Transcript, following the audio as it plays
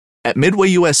At Midway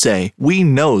USA, we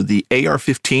know the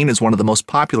AR-15 is one of the most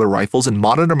popular rifles in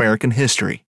modern American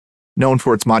history. Known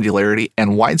for its modularity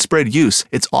and widespread use,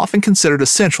 it's often considered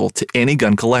essential to any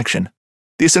gun collection.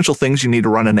 The essential things you need to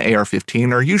run an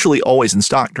AR-15 are usually always in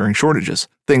stock during shortages,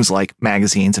 things like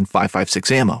magazines and 5.56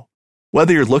 ammo.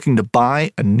 Whether you're looking to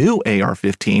buy a new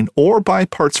AR-15 or buy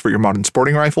parts for your modern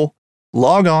sporting rifle,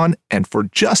 log on and for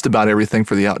just about everything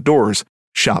for the outdoors,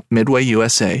 shop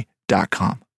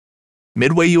MidwayUSA.com.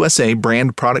 Midway USA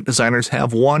brand product designers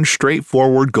have one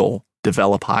straightforward goal: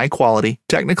 develop high-quality,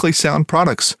 technically sound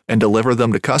products and deliver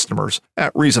them to customers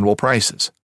at reasonable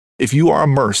prices. If you are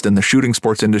immersed in the shooting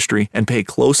sports industry and pay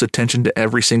close attention to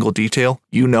every single detail,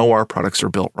 you know our products are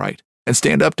built right and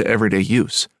stand up to everyday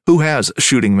use. Who has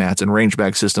shooting mats and range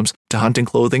bag systems to hunting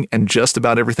clothing and just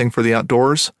about everything for the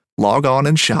outdoors? Log on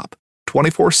and shop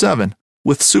 24/7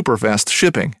 with super fast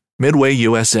shipping.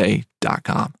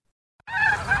 MidwayUSA.com.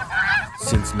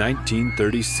 Since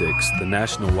 1936, the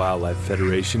National Wildlife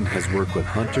Federation has worked with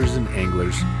hunters and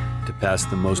anglers to pass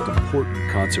the most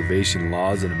important conservation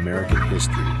laws in American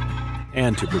history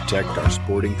and to protect our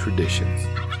sporting traditions.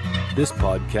 This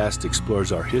podcast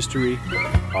explores our history,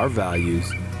 our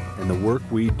values, and the work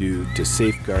we do to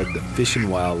safeguard the fish and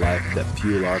wildlife that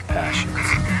fuel our passions.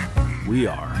 We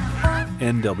are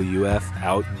NWF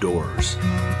Outdoors.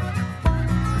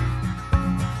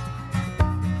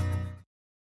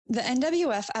 The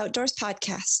NWF Outdoors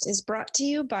podcast is brought to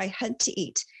you by Hunt to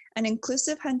Eat, an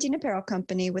inclusive hunting apparel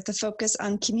company with a focus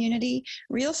on community,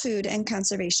 real food, and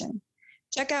conservation.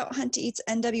 Check out Hunt to Eat's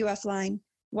NWF line,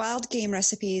 wild game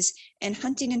recipes, and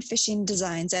hunting and fishing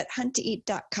designs at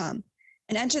hunttoeat.com,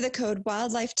 and enter the code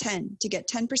WILDLIFE10 to get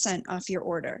 10% off your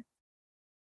order.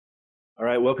 All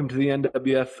right, welcome to the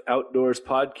NWF Outdoors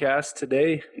podcast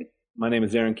today. My name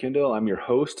is Aaron Kindle. I'm your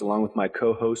host, along with my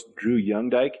co-host, Drew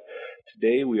Youngdyke.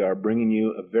 Today, we are bringing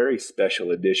you a very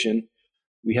special edition.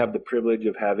 We have the privilege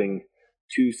of having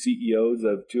two CEOs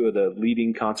of two of the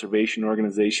leading conservation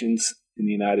organizations in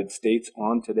the United States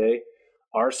on today.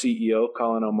 Our CEO,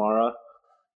 Colin O'Mara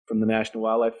from the National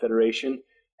Wildlife Federation,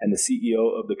 and the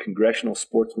CEO of the Congressional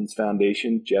Sportsmen's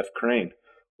Foundation, Jeff Crane.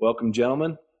 Welcome,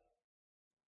 gentlemen.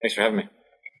 Thanks for having me.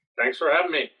 Thanks for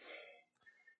having me.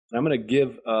 I'm going to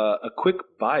give a quick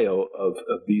bio of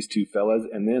these two fellas,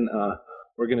 and then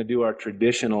we're going to do our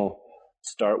traditional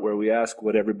start where we ask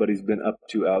what everybody's been up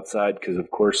to outside, because, of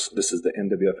course, this is the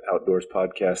NWF Outdoors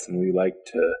podcast, and we like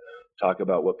to talk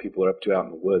about what people are up to out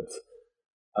in the woods.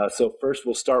 So first,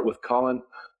 we'll start with Colin.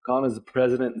 Colin is the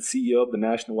president and CEO of the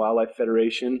National Wildlife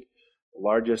Federation, the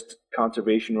largest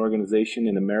conservation organization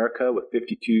in America with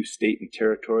 52 state and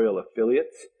territorial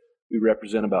affiliates. We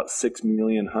represent about 6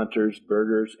 million hunters,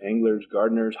 birders, anglers,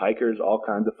 gardeners, hikers, all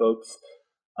kinds of folks.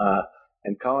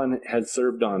 And Colin has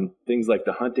served on things like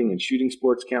the Hunting and Shooting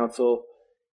Sports Council.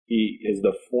 He is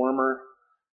the former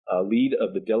lead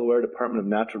of the Delaware Department of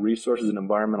Natural Resources and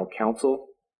Environmental Council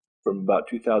from about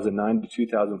 2009 to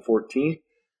 2014.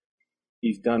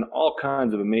 He's done all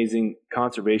kinds of amazing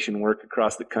conservation work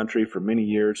across the country for many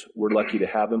years. We're lucky to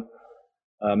have him.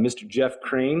 Mr. Jeff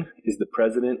Crane is the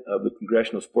president of the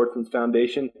Congressional Sportsmen's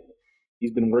Foundation.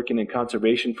 He's been working in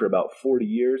conservation for about 40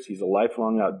 years. He's a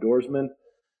lifelong outdoorsman.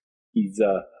 He's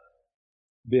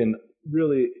been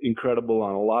really incredible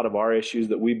on a lot of our issues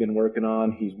that we've been working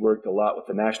on. He's worked a lot with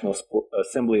the National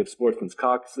Assembly of Sportsmen's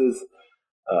Caucuses,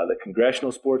 the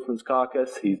Congressional Sportsmen's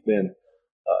Caucus. He's been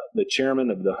the chairman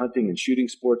of the Hunting and Shooting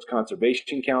Sports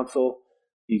Conservation Council.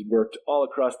 He's worked all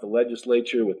across the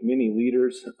legislature with many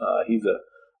leaders. He's a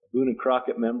Boone and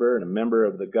Crockett member and a member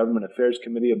of the Government Affairs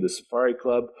Committee of the Safari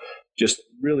Club. Just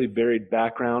really varied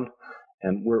background.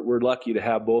 And we're lucky to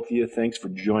have both of you. Thanks for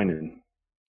joining.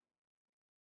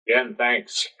 Again,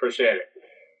 thanks. Appreciate it.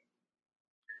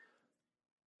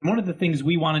 One of the things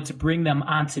we wanted to bring them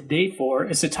on today for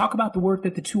is to talk about the work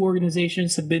that the two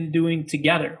organizations have been doing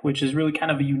together, which is really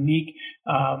kind of a unique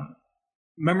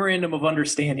memorandum of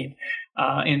understanding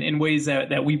in ways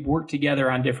that we've worked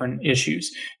together on different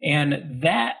issues. And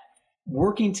that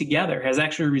working together has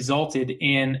actually resulted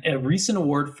in a recent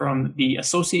award from the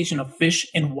Association of Fish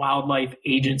and Wildlife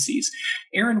Agencies.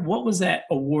 Aaron, what was that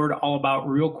award all about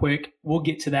real quick? We'll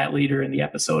get to that later in the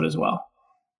episode as well.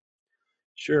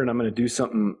 Sure, and I'm going to do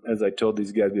something, as I told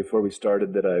these guys before we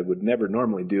started, that I would never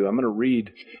normally do. I'm going to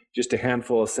read just a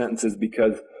handful of sentences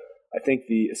because I think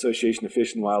the Association of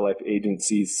Fish and Wildlife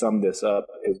Agencies summed this up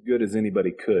as good as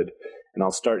anybody could. And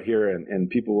I'll start here, and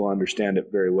people will understand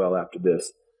it very well after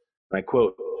this. I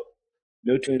quote,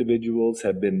 "No two individuals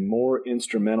have been more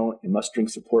instrumental in mustering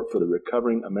support for the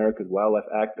Recovering America's Wildlife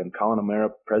Act than Colin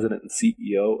O'Mara, President and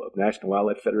CEO of National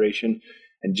Wildlife Federation,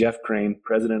 and Jeff Crane,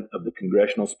 president of the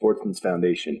Congressional Sportsmen's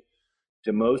Foundation.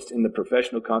 To most in the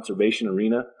professional conservation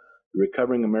arena, the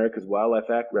Recovering America's Wildlife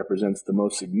Act represents the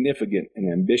most significant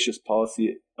and ambitious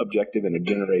policy objective in a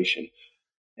generation.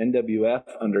 NWF,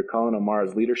 under Colin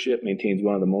O'Mara's leadership, maintains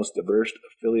one of the most diverse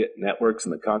affiliate networks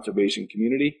in the conservation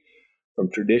community, from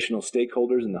traditional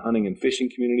stakeholders in the hunting and fishing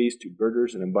communities to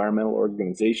birders and environmental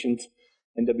organizations.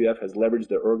 NWF has leveraged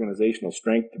their organizational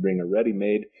strength to bring a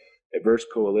ready-made, diverse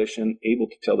coalition able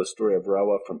to tell the story of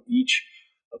RAWA from each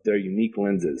of their unique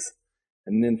lenses.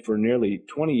 And then for nearly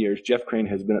 20 years, Jeff Crane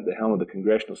has been at the helm of the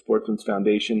Congressional Sportsmen's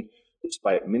Foundation.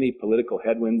 Despite many political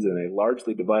headwinds and a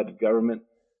largely divided government,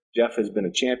 Jeff has been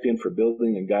a champion for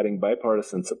building and guiding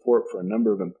bipartisan support for a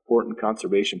number of important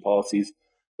conservation policies.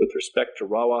 With respect to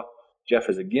RAWA, Jeff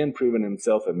has again proven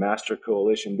himself a master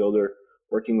coalition builder,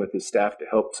 working with his staff to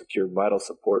help secure vital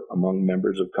support among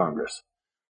members of Congress.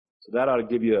 So that ought to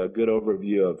give you a good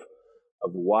overview of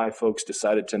why folks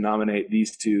decided to nominate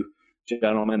these two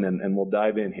gentlemen, and we'll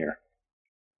dive in here.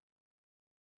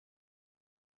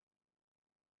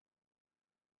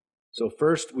 So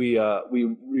first, we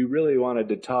really wanted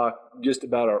to talk just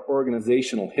about our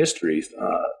organizational histories.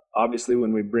 Obviously,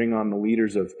 when we bring on the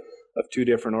leaders of two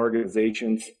different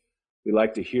organizations, we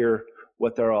like to hear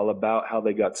what they're all about, how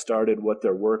they got started, what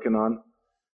they're working on.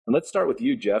 And let's start with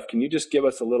you, Jeff. Can you just give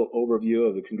us a little overview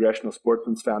of the Congressional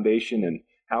Sportsmen's Foundation and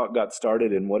how it got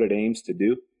started and what it aims to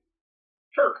do?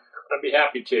 Sure, I'd be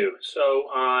happy to. So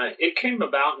it came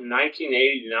about in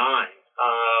 1989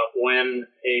 when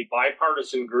a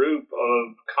bipartisan group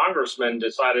of congressmen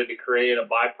decided to create a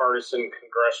bipartisan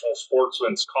Congressional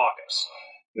Sportsmen's Caucus.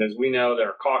 And as we know, there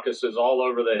are caucuses all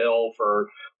over the Hill for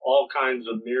all kinds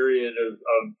of myriad of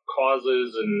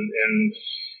causes and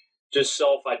just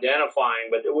self-identifying,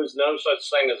 but there was no such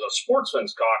thing as a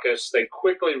sportsman's caucus. They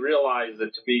quickly realized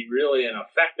that to be really an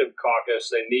effective caucus,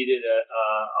 they needed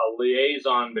a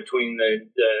liaison between the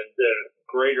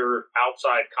greater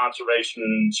outside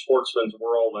conservation sportsman's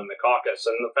world and the caucus,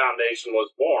 and the foundation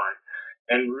was born.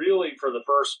 And really, for the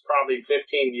first probably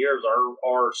 15 years,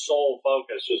 our sole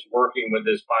focus was working with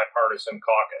this bipartisan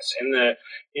caucus. In the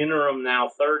interim now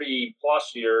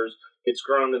 30-plus years, it's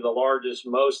grown to the largest,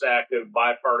 most active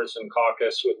bipartisan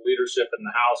caucus with leadership in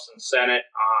the House and Senate,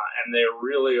 and they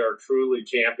really are truly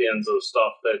champions of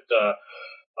stuff that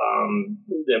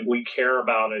we care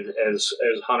about as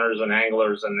hunters and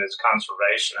anglers and as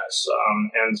conservationists.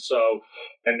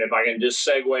 And if I can just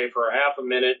segue for half a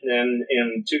minute, then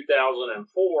in 2004,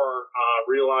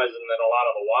 realizing that a lot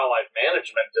of the wildlife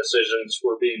management decisions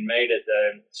were being made at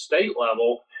the state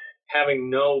level, having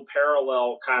no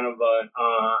parallel kind of a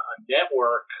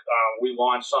network, we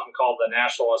launched something called the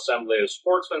National Assembly of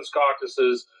Sportsmen's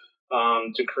Caucuses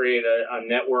to create a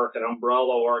network, an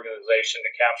umbrella organization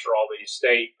to capture all these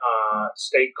state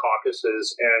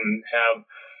caucuses and have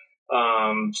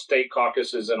state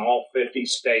caucuses in all 50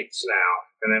 states now.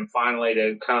 And then finally,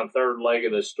 the kind of third leg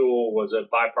of the stool was a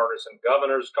bipartisan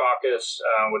governor's caucus,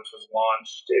 which was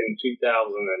launched in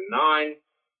 2009.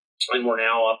 And we're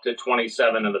now up to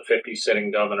 27 of the 50 sitting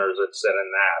governors that sit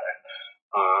in that. And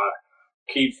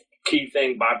key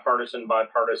thing, bipartisan,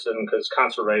 because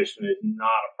conservation is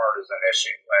not a partisan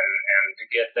issue. And to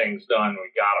get things done, we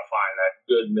got to find that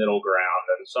good middle ground.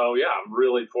 And so, yeah, I'm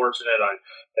really fortunate.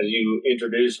 As you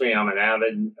introduced me, I'm an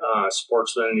avid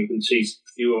sportsman. You can see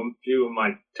a few of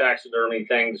my taxidermy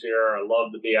things here. I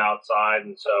love to be outside,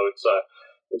 and so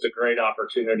it's a great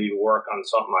opportunity to work on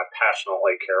something I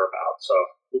passionately care about. So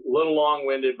a little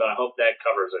long-winded, but I hope that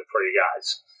covers it for you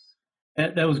guys.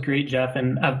 That was great, Jeff.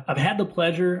 And I've had the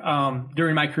pleasure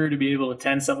during my career to be able to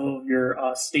attend some of your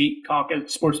state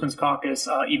caucus, sportsman's caucus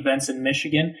events in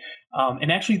Michigan.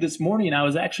 And actually this morning I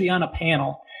was actually on a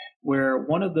panel where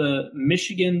one of the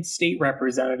Michigan state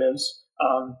representatives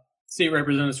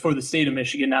for the state of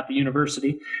Michigan, not the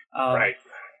university, right,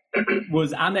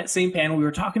 was on that same panel. We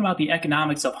were talking about the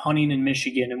economics of hunting in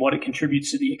Michigan and what it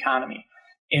contributes to the economy.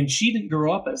 And she didn't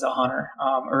grow up as a hunter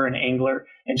or an angler.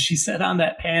 And she said on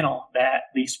that panel that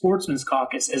the Sportsman's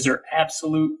Caucus is her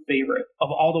absolute favorite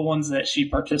of all the ones that she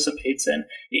participates in.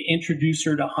 It introduced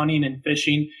her to hunting and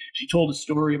fishing. She told a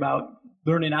story about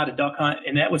learning how to duck hunt,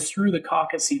 and that was through the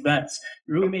caucus events.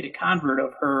 It really made a convert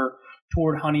of her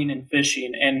toward hunting and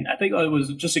fishing. And I think it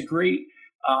was just a great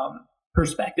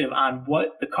perspective on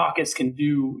what the caucus can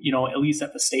do, at least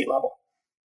at the state level.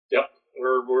 Yep.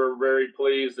 We're very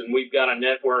pleased, and we've got a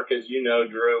network, as you know,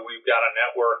 Drew. We've got a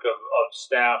network of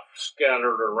staff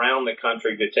scattered around the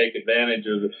country to take advantage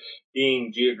of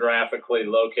being geographically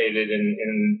located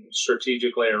and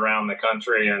strategically around the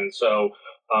country. And so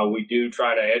We do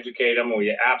try to educate them.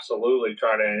 We absolutely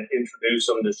try to introduce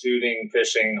them to shooting,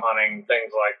 fishing, hunting,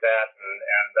 things like that. And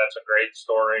that's a great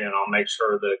story. And I'll make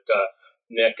sure that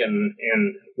Nick and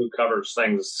who covers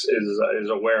things is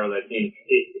aware that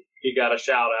he got a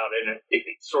shout out in it,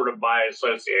 sort of by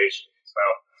association. So,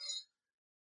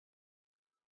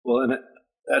 well, and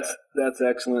that's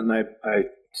excellent, and I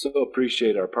so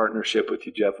appreciate our partnership with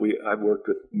you, Jeff. I've worked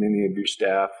with many of your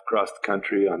staff across the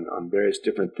country on various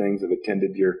different things. I've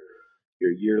attended your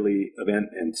yearly event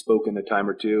and spoken a time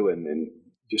or two, and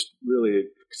just really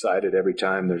excited every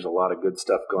time. There's a lot of good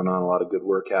stuff going on, a lot of good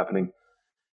work happening.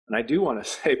 And I do want to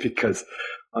say, because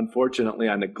unfortunately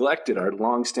I neglected our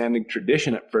long-standing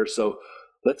tradition at first, so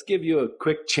let's give you a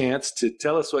quick chance to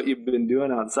tell us what you've been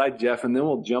doing outside, Jeff, and then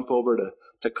we'll jump over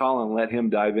to Colin and let him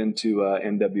dive into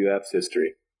NWF's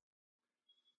history.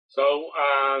 So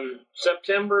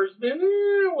September's been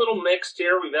a little mixed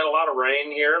here. We've had a lot of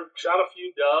rain here. Shot a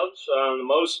few doves. The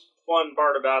most fun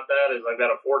part about that is I've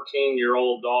got a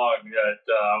 14-year-old dog that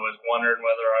I was wondering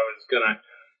whether I was going to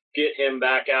get him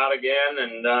back out again.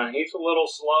 And he's a little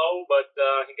slow, but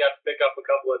he got to pick up a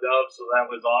couple of doves, so that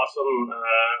was awesome.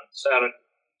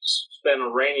 Spent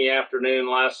a rainy afternoon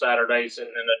last Saturday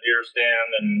sitting in a deer stand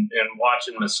and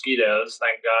watching mosquitoes.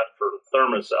 Thank God for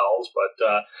thermocells, but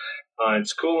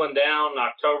it's cooling down.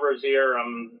 October's here.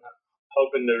 I'm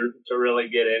hoping to really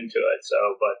get into it. So,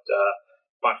 but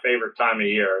my favorite time of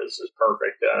year is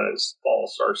perfect as fall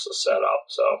starts to set up.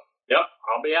 So, yep,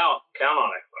 I'll be out. Count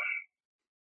on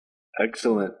it.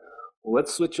 Excellent. Well,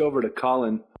 let's switch over to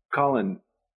Colin. Colin,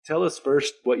 tell us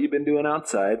first what you've been doing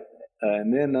outside,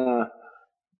 and then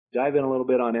dive in a little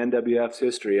bit on NWF's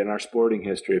history and our sporting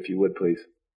history, if you would, please.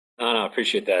 No, I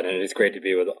appreciate that, and it's great to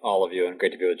be with all of you, and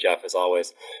great to be with Jeff as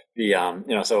always.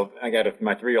 So I got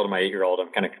my 3-year-old and my 8-year-old.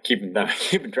 I'm kind of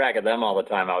keeping track of them all the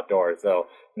time outdoors. So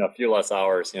a few less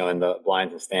hours, in the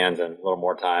blinds and stands, and a little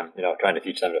more time, trying to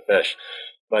teach them to fish.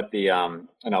 But we've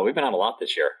been out a lot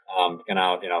this year. Been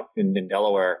out, in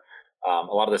Delaware. A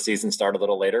lot of the season started a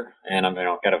little later, and I'm,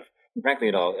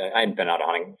 frankly, I hadn't been out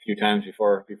hunting a few times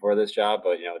before this job,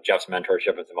 but Jeff's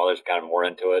mentorship and some others are kind of more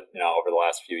into it, over the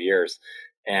last few years.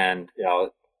 And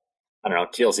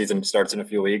teal season starts in a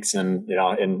few weeks, and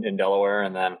in Delaware,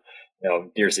 and then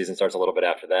deer season starts a little bit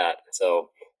after that. So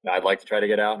I'd like to try to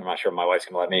get out. I'm not sure my wife's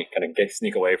going to let me kind of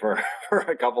sneak away for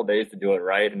a couple of days to do it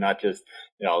right, and not just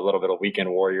a little bit of weekend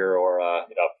warrior or a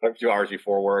few hours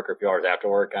before work or a few hours after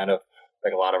work, kind of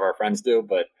like a lot of our friends do.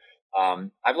 But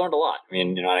I've learned a lot. I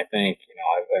mean, I think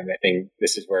I think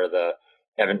this is where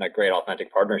having great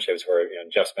authentic partnerships where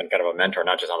Jeff's been kind of a mentor,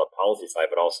 not just on the policy side,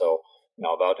 but also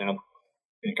about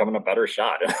becoming a better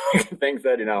shot. Things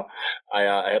that I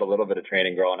had a little bit of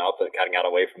training growing up, but kind of got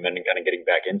away from it and kind of getting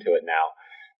back into it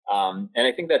now. And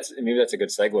I think that's a good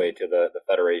segue to the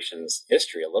Federation's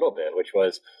history a little bit, which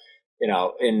was in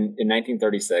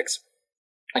 1936.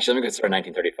 Actually, let me start in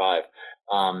 1935.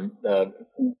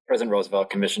 President Roosevelt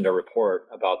commissioned a report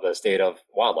about the state of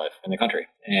wildlife in the country,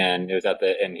 and it was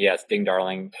and he asked Ding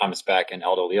Darling, Thomas Beck, and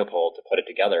Aldo Leopold to put it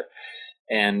together.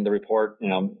 And the report,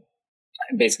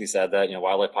 basically said that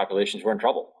wildlife populations were in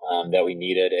trouble, that we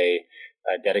needed a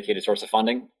dedicated source of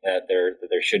funding, that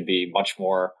there should be much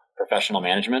more professional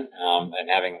management, and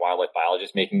having wildlife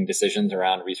biologists making decisions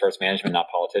around resource management, not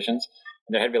politicians.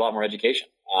 And there had to be a lot more education,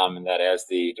 and that as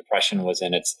the Depression was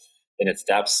in its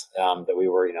depths, that we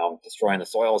were destroying the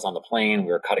soils on the plain,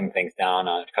 we were cutting things down,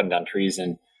 cutting down trees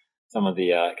in some of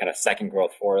the kind of second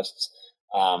growth forests.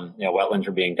 Wetlands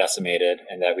were being decimated,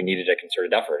 and that we needed a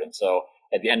concerted effort. And so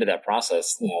at the end of that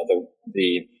process,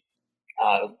 Ding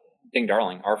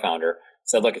Darling, our founder,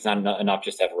 said, look, it's not enough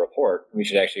just to have a report. We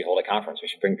should actually hold a conference. We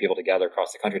should bring people together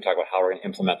across the country to talk about how we're going to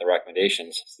implement the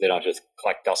recommendations so they don't just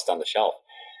collect dust on the shelf.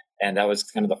 And that was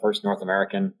kind of the first North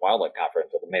American wildlife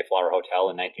conference at the Mayflower Hotel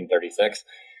in 1936.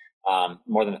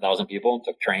 More than 1,000 people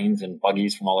took trains and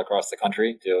buggies from all across the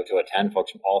country to attend,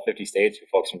 folks from all 50 states,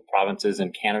 folks from provinces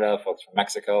in Canada, folks from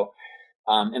Mexico.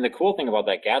 And the cool thing about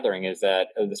that gathering is that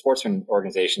the sportsman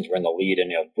organizations were in the lead,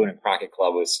 and Boone and Crockett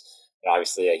Club was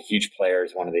obviously a huge player,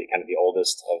 is one of the kind of the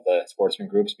oldest of the sportsman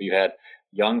groups. But you had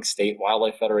young state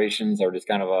wildlife federations that were just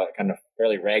kind of a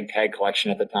fairly ragtag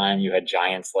collection at the time. You had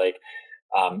giants like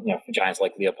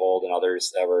Leopold and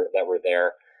others that were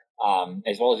there,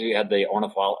 as well as you had the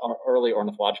early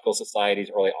ornithological societies,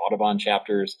 early Audubon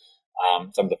chapters.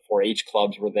 Some of the 4-H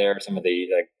clubs were there, some of the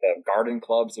garden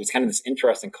clubs. It was kind of this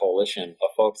interesting coalition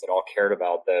of folks that all cared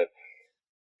about the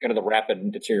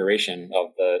rapid deterioration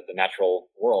of the natural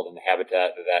world and the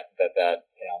habitat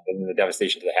the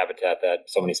devastation to the habitat that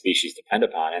so many species depend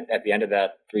upon. And at the end of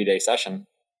that 3-day session,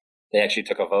 they actually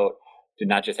took a vote to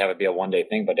not just have it be a one-day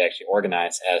thing, but to actually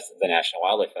organize as the National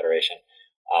Wildlife Federation.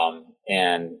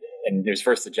 And it was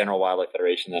first the General Wildlife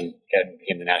Federation, then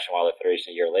became the National Wildlife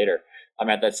Federation a year later.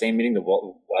 At that same meeting, the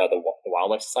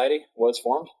Wildlife Society was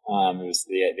formed. It was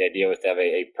the idea was to have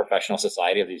a professional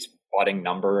society of these budding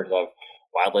numbers of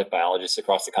wildlife biologists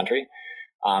across the country.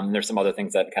 There's some other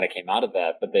things that kind of came out of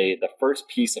that, but the first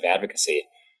piece of advocacy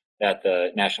that the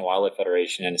National Wildlife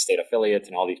Federation and the state affiliates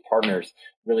and all these partners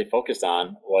really focused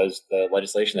on was the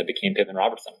legislation that became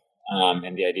Pittman-Robertson.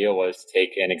 And the idea was to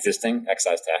take an existing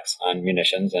excise tax on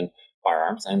munitions and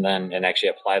firearms and actually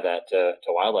apply that to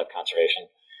wildlife conservation.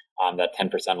 That 10%,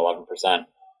 11%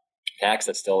 tax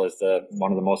that still is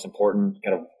one of the most important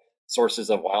kind of sources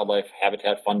of wildlife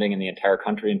habitat funding in the entire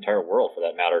country, entire world for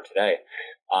that matter today.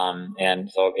 And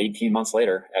so 18 months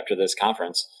later, after this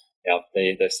conference,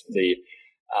 the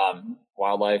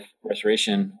wildlife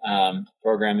restoration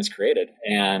program is created,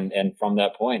 and from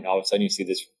that point, all of a sudden you see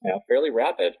this fairly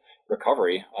rapid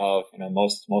recovery of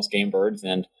most game birds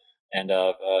and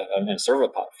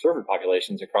cervid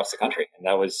populations across the country, and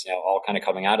that was all kind of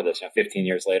coming out of this. 15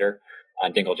 years later,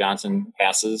 Dingell Johnson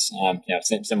passes,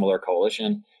 similar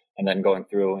coalition, and then going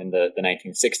through in the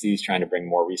 1960s, trying to bring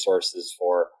more resources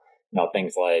for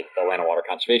things like the Land and Water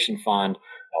Conservation Fund,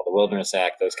 the Wilderness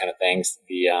Act, those kind of things.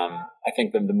 I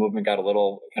think the movement got a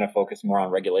little kind of focused more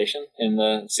on regulation in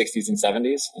the 60s and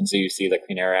 70s, and so you see the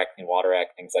Clean Air Act, Clean Water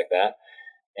Act, things like that.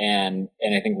 And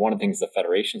I think one of the things the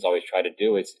federations always try to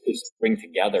do is bring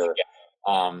together,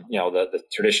 the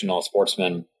traditional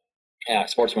sportsman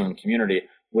community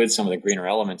with some of the greener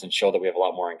elements and show that we have a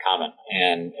lot more in common.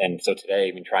 And so today,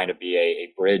 I've been trying to be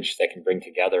a bridge that can bring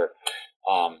together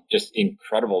just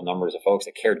incredible numbers of folks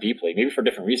that care deeply, maybe for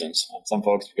different reasons. Some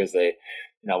folks because they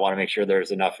want to make sure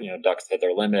there's enough ducks to hit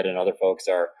their limit, and other folks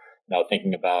are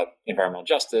thinking about environmental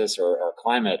justice or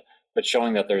climate, but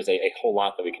showing that there's a whole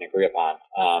lot that we can agree upon.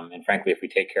 And frankly, if we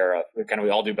take care of, we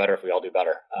all do better if we all do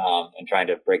better, and trying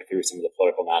to break through some of the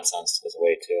political nonsense as a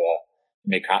way to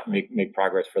make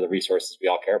progress for the resources we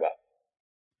all care about.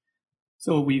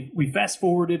 So we fast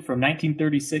forwarded from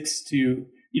 1936 to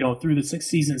through the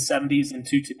 60s and 70s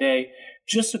into today.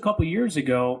 Just a couple years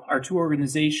ago, our two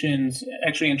organizations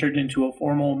actually entered into a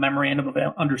formal memorandum of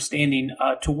understanding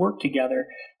to work together.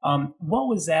 What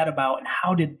was that about, and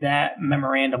how did that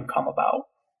memorandum come about?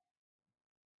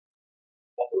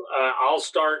 I'll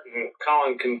start, and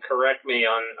Colin can correct me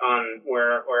on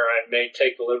where I may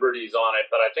take liberties on it.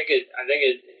 But I think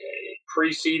it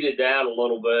preceded that a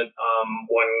little bit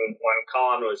when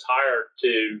Colin was hired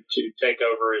to take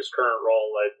over his current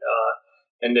role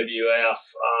at NWF.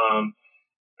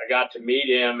 I got to meet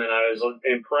him, and I was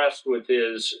impressed with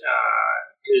his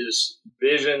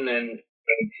vision and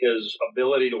his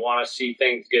ability to want to see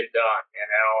things get done.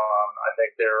 I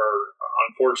think there are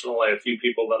unfortunately a few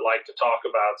people that like to talk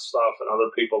about stuff, and other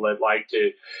people that like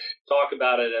to talk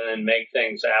about it and then make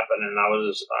things happen. And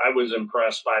I was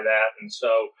impressed by that, and so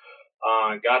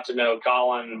got to know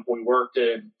Colin. We worked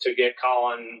to get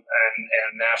Colin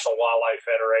and National Wildlife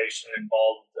Federation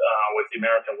involved with the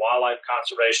American Wildlife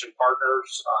Conservation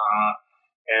Partners.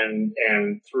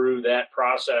 And through that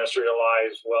process,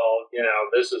 realized, well,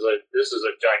 this is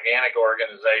a gigantic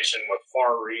organization with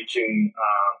far-reaching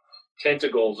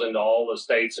tentacles into all the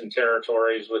states and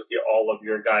territories with all of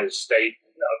your guys' state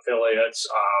affiliates,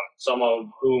 some of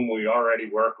whom we already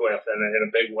work with in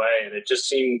a big way. And it just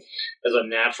seemed as a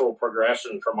natural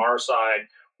progression from our side.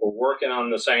 We're working on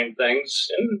the same things,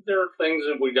 and there are things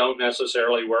that we don't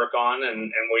necessarily work on,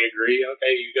 and we agree,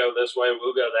 okay, you go this way,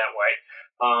 we'll go that way.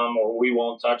 Or we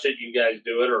won't touch it, you guys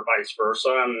do it, or vice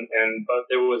versa. But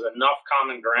there was enough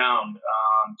common ground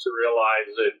to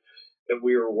realize that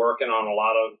we were working on a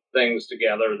lot of things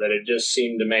together, that it just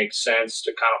seemed to make sense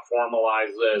to kind of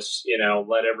formalize this,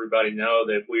 let everybody know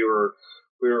that we were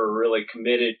really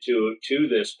committed to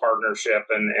this partnership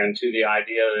and to the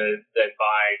idea that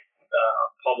by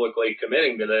publicly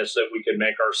committing to this, that we could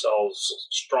make ourselves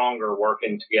stronger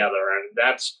working together. And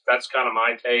that's kind of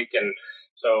my take. And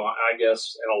so I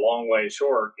guess in a long way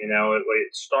short,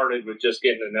 it started with just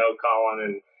getting to know Colin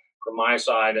and from my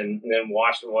side, and then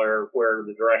watching where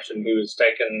the direction he was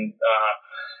taking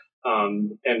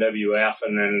NWF.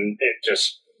 And then it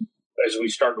just, as we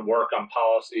started to work on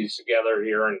policies together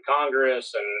here in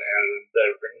Congress, and the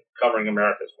Covering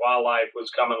America's Wildlife was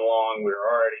coming along, we were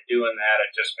already doing that.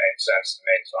 It just made sense to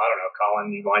me. So I don't know,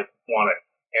 Colin, you might want to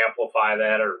amplify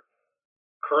that or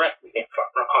correct me if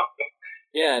I'm wrong.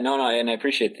 Yeah, no, and I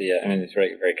appreciate it's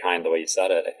very, very kind the way you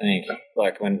said it. I think,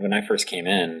 when I first came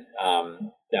in,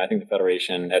 I think the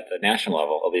Federation at the national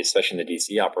level, at least, especially in the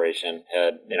DC operation,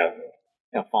 had,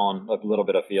 fallen a little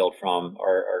bit afield from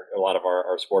a lot of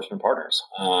our sportsman partners,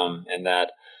 and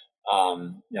that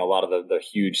a lot of the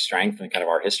huge strength and kind of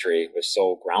our history was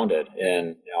so grounded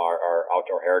in our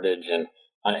outdoor heritage and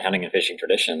hunting and fishing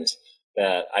traditions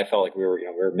that I felt like we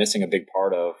were missing a big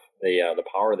part of the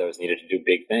power that was needed to do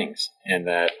big things, and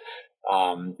that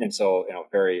and so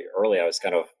very early I was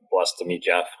kind of blessed to meet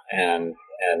Jeff and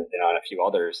a few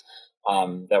others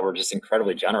that were just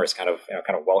incredibly generous, kind of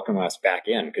welcoming us back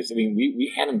in, because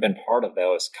we hadn't been part of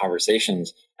those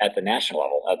conversations at the national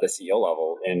level, at the CEO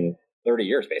level, in 30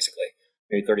 years, basically,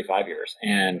 maybe 35 years,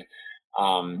 and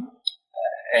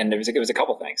it was a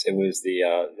couple things. It was the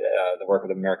work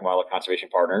with American Wildlife Conservation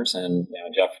Partners, and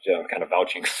Jeff kind of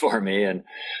vouching for me, and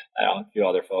a few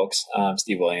other folks,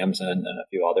 Steve Williams and a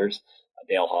few others,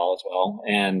 Dale Hall as well,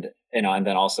 and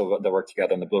then also the work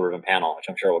together in the Blue Ribbon Panel, which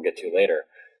I'm sure we'll get to later.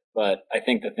 But I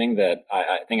think the thing that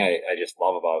I just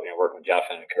love about working with Jeff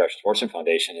and Congressional Sportsman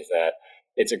Foundation is that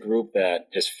it's a group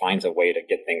that just finds a way to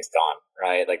get things done,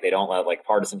 right? Like they don't let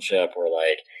partisanship or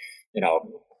I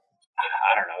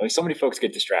don't know. So many folks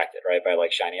get distracted, right, by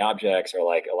shiny objects or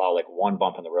allow one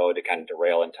bump in the road to kind of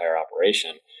derail entire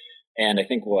operation. And I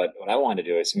think what I wanted to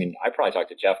do is, I probably talked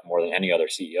to Jeff more than any other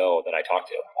CEO that I talked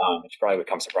to, which probably would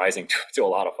come surprising to a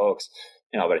lot of folks,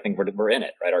 but I think we're in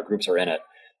it, right? Our groups are in it.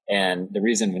 And the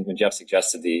reason when Jeff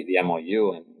suggested the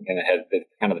MOU and had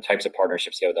the types of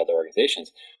partnerships he had with other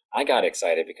organizations, I got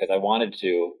excited because I wanted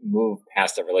to move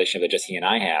past the relationship that just he and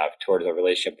I have towards a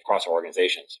relationship across our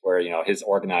organizations, where his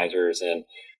organizers and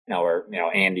or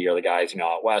Andy or the guys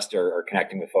out west are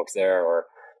connecting with folks there, or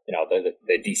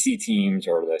the DC teams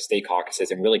or the state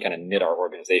caucuses, and really kind of knit our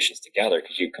organizations together,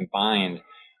 because you combine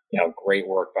great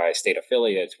work by state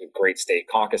affiliates with great state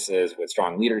caucuses with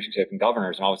strong leadership and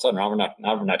governors, and all of a sudden now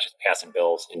we're not just passing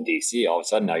bills in DC. All of a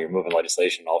sudden now you're moving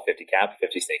legislation in all 50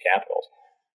 state capitals.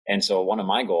 And so one of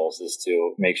my goals is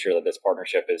to make sure that this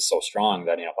partnership is so strong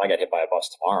that if I get hit by a bus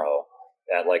tomorrow,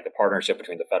 that the partnership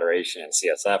between the Federation and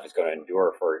CSF is going to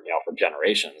endure for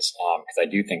generations. Because I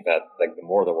do think that the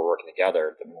more that we're working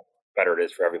together, the better it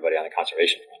is for everybody on the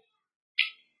conservation front.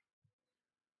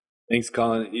 Thanks,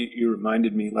 Colin. You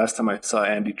reminded me, last time I saw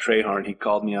Andy Treharn, he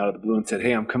called me out of the blue and said,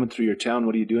 "Hey, I'm coming through your town.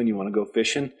 What are you doing? You want to go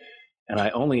fishing?" And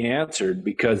I only answered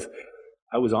because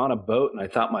I was on a boat and I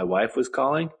thought my wife was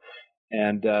calling.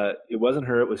 And it wasn't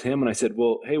her, it was him. And I said,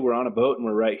 "Well, hey, we're on a boat and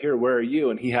we're right here. Where are you?"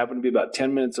 And he happened to be about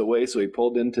 10 minutes away. So he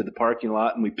pulled into the parking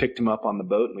lot and we picked him up on the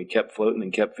boat and we kept floating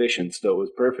and kept fishing. So it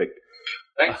was perfect.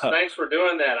 Thanks for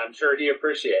doing that. I'm sure he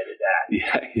appreciated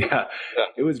that. Yeah.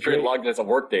 It was great. Logged as a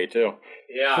work day too.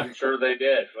 Yeah, I'm sure they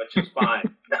did, which is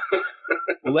fine.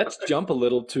 Well, let's jump a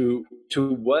little to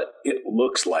what it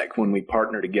looks like when we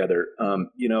partner together.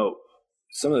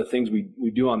 Some of the things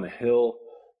we do on the Hill,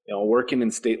 working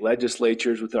in state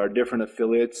legislatures with our different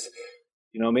affiliates.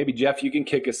 Maybe Jeff, you can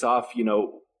kick us off.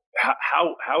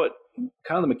 How it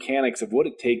kind of the mechanics of what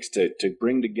it takes to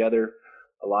bring together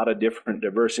a lot of different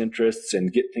diverse interests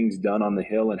and get things done on the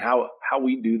Hill, and how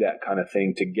we do that kind of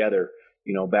thing together,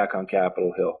 back on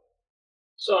Capitol Hill.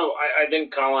 So I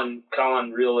think Colin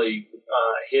really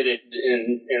hit it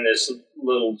in this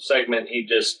little segment he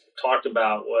just talked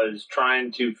about, was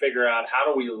trying to figure out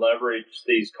how do we leverage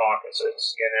these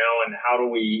caucuses, and how do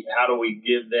we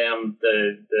give them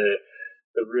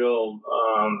the real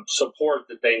support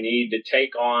that they need to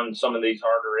take on some of these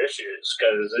harder issues,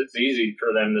 because it's easy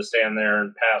for them to stand there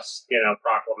and pass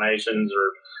proclamations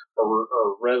or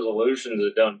resolutions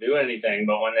that don't do anything,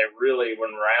 but when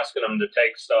we're asking them to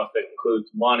take stuff that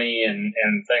includes money and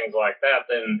things like that,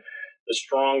 then the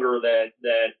stronger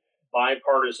that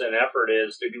bipartisan effort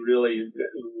is to really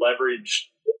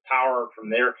leverage the power from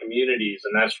their communities.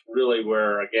 And that's really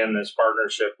where, again, this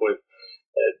partnership with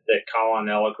that Colin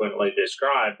eloquently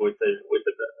described with the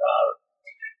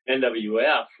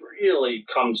NWF really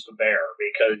comes to bear,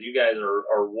 because you guys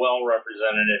are well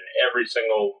represented in every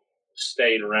single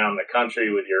state around the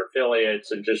country with your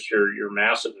affiliates and just your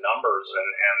massive numbers,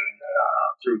 and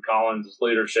through Colin's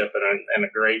leadership and a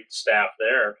great staff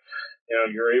there,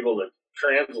 you're able to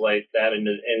translate that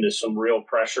into some real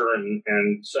pressure,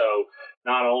 and so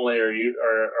not only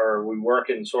are we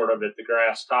working sort of at the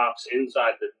grass tops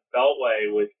inside the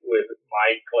Beltway with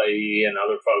Mike Clay and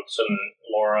other folks and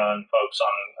Laura and folks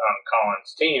on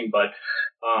Colin's team, but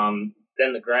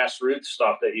then the grassroots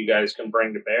stuff that you guys can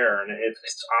bring to bear, and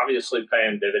it's obviously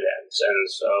paying dividends. And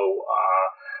so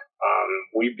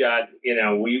we've got,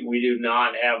 we do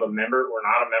not have a member. We're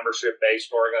not a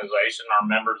membership-based organization. Our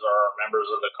members are members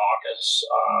of the caucus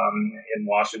in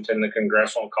Washington, the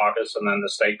Congressional Caucus, and then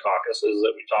the state caucuses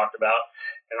that we talked about,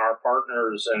 and our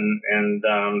partners. And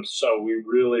so we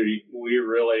really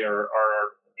are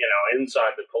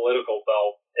inside the political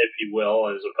belt, if you will,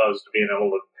 as opposed to being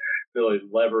able to really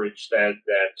leverage that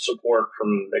support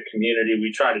from the community.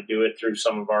 We try to do it through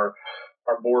some of our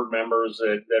board members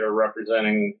that are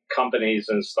representing companies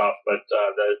and stuff, but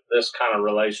this kind of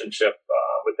relationship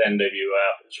with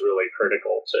NWF is really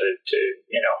critical to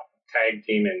tag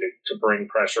team and to bring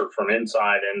pressure from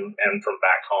inside and from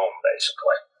back home,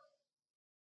 basically.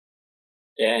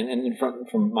 Yeah, and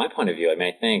from my point of view, I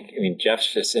mean,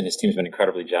 Jeff's and his team's been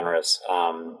incredibly generous,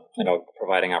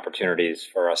 providing opportunities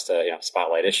for us to,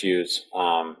 spotlight issues.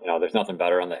 There's nothing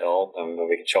better on the Hill than when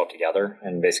we can show up together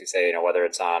and basically say, whether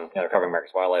it's on Recovering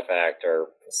America's Wildlife Act or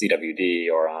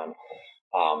CWD or on,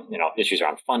 issues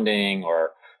around funding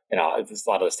or, it's a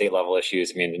lot of the state level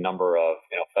issues. I mean, the number of,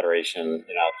 federation,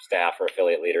 staff or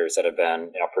affiliate leaders that have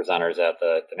been, presenters at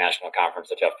the national conference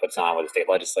that Jeff puts on with the state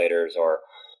legislators or,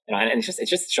 and it's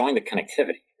just showing the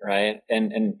connectivity, right?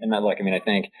 And that, I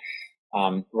think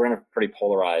we're in a pretty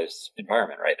polarized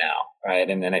environment right now, right?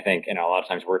 And I think a lot of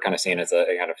times we're kind of seen as a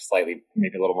kind of slightly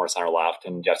maybe a little more center left,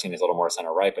 and Jeff's seen as a little more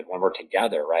center right. But when we're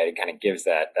together, right, it kind of gives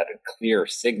that clear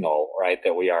signal, right,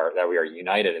 that we are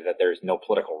united, that there's no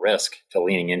political risk to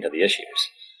leaning into the issues,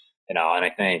 And I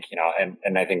think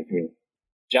I think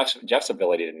Jeff's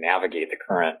ability to navigate the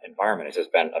current environment has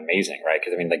just been amazing, right?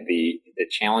 Because the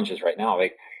challenges right now,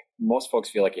 most folks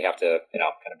feel like you have to,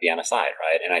 kind of be on a side,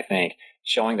 right? And I think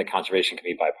showing that conservation can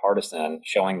be bipartisan,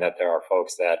 showing that there are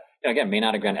folks that, again, may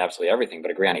not agree on absolutely everything,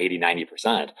 but agree on 80,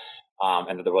 90%,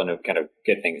 and that they're willing to kind of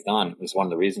get things done is one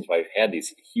of the reasons why we've had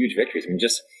these huge victories.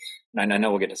 I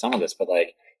know we'll get to some of this, but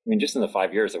just in the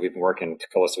 5 years that we've been working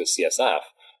closely with CSF,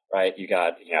 right? You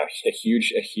got, a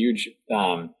huge,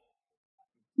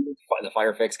 the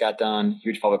fire fix got done,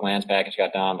 huge public lands package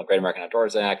got done, the Great American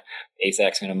Outdoors Act,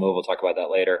 ASAC's going to move. We'll talk about that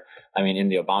later. In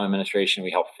the Obama administration, we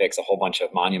helped fix a whole bunch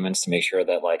of monuments to make sure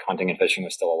that hunting and fishing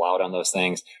was still allowed on those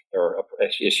things. There were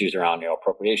issues around,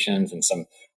 appropriations and some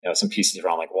pieces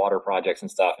around water projects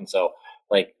and stuff. And so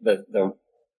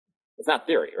it's not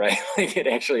theory, right? It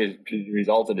actually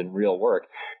resulted in real work.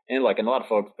 And and a lot of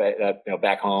folks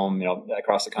back home,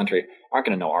 across the country aren't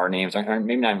going to know our names, aren't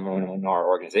maybe not even going to know our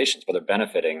organizations, but they're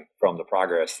benefiting from the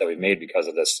progress that we've made because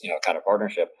of this, kind of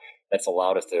partnership that's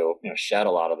allowed us to, shed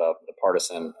a lot of the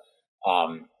partisan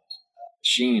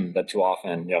sheen that too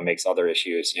often, makes other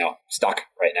issues, stuck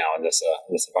right now in this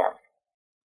environment.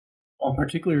 Well,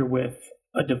 particularly with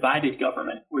a divided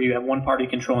government where you have one party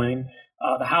controlling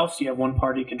the House, you have one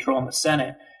party controlling the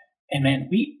Senate. And man,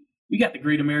 we got the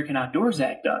Great American Outdoors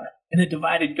Act done in a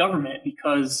divided government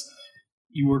because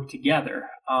you work together.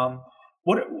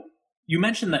 You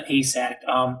mentioned the ACE Act.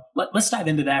 Let's dive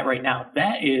into that right now.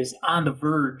 That is on the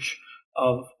verge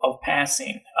of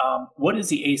passing. What is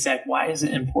the ACE Act? Why is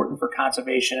it important for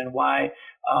conservation? And why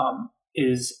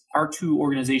is our two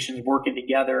organizations working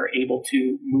together able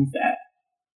to move that?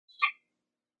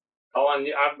 Colin,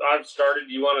 I've started.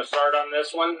 You want to start on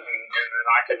this one, and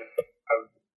I can.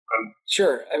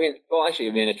 Sure. I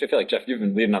feel like, Jeff, you've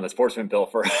been leading on the sportsman bill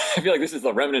for. I feel like this is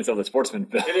the remnants of the sportsman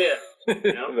bill. It is.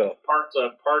 Parts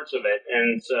of it,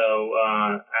 and so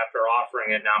after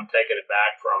offering it, now I'm taking it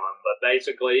back from him. But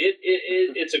basically,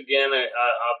 it's again a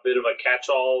bit of a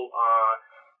catch-all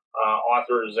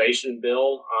authorization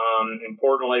bill.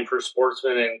 Importantly for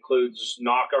sportsmen, it includes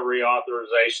NACA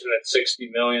reauthorization at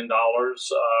 $60 million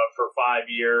for 5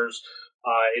 years.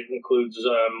 It includes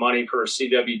money for a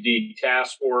CWD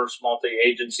task force,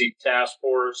 multi-agency task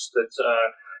force. That's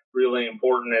really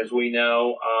important, as we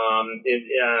know. It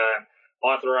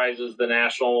authorizes the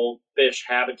National Fish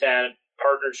Habitat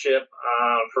Partnership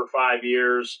for 5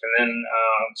 years, and then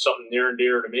something near and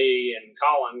dear to me and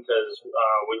Colin, because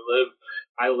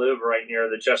I live right near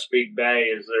the Chesapeake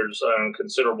Bay. There's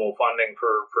considerable funding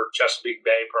for Chesapeake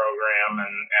Bay program,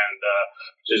 and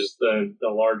which is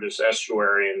the largest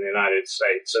estuary in the United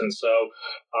States. And so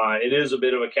it is a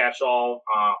bit of a catch-all,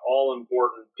 all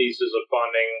important pieces of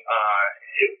funding.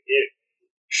 It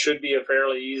should be a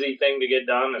fairly easy thing to get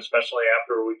done, especially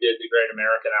after we did the Great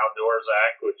American Outdoors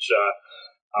Act, which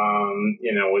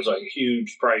was a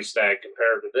huge price tag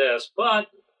compared to this. But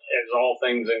as all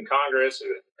things in Congress,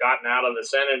 it gotten out of the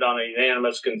Senate on a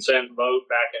unanimous consent vote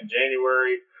back in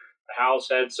January. The House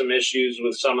had some issues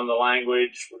with some of the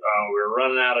language. We were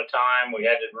running out of time. We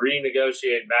had to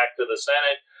renegotiate back to the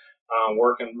Senate,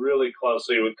 working really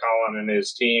closely with Colin and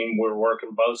his team. We're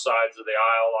working both sides of the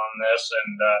aisle on this,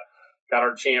 and got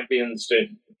our champions to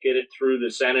get it through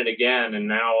the Senate again. And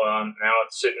now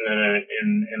it's sitting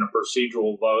in a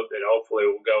procedural vote that hopefully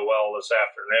will go well this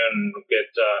afternoon and we'll get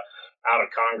out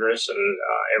of Congress, and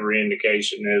every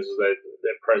indication is that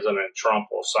President Trump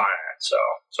will sign it. So,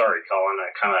 sorry, Colin,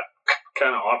 I kind of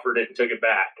kind of offered it and took it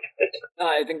back. No,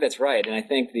 I think that's right. And I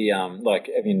think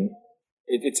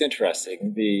it's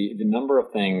interesting. The number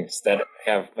of things that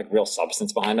have like real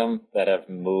substance behind them that have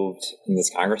moved in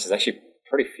this Congress is actually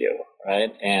pretty few,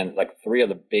 right? And like 3 of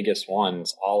the biggest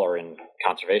ones all are in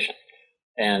conservation.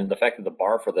 And the fact that the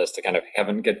bar for this to kind of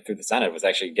get through the Senate was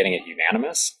actually getting it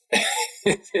unanimous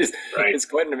is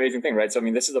quite an amazing thing, right? So, I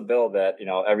mean, this is a bill that,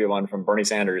 everyone from Bernie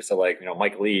Sanders to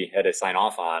Mike Lee had to sign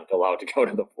off on to allow it to go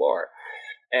to the floor.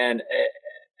 And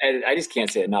I just can't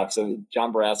say it enough. So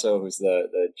John Barrasso, who's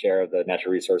the chair of the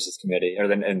Natural Resources Committee or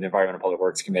the Environment and Public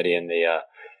Works Committee in the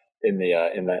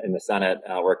Senate,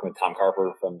 working with Tom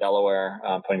Carper from Delaware,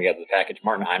 putting together the package.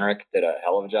 Martin Heinrich did a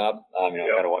hell of a job. Kind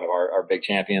of one of our big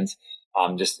champions.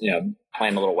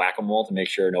 Playing a little whack-a-mole to make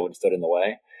sure no one stood in the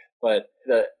way. But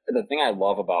the thing I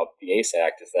love about the ACE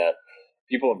Act is that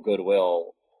people of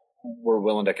goodwill were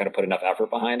willing to kind of put enough effort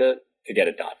behind it to get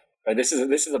it done. Right? This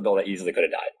is a bill that easily could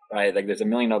have died. Right? Like there's a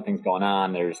million other things going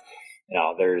on. There's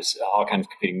all kinds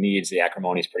of competing needs. The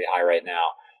acrimony is pretty high right now.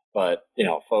 But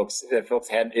folks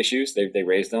had issues. They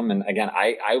raised them. And again,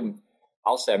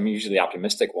 I'll say I'm usually the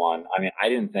optimistic one. I mean, I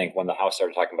didn't think when the House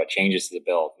started talking about changes to the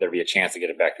bill, there'd be a chance to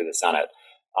get it back to the Senate.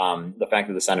 The fact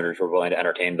that the senators were willing to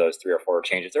entertain those 3 or 4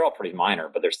 changes, they're all pretty minor,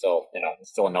 but they're still,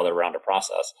 still another round of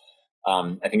process.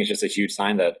 I think it's just a huge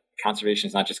sign that conservation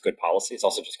is not just good policy, it's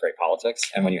also just great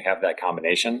politics. And when you have that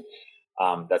combination,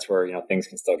 that's where, things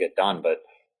can still get done. But,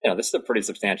 this is a pretty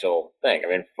substantial thing. I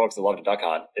mean, folks that love to duck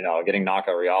hunt, getting NACA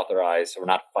reauthorized, so we're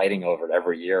not fighting over it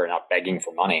every year and not begging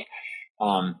for money.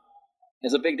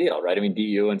 Is a big deal, right? I mean,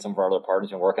 DU and some of our other partners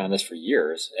have been working on this for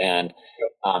years, and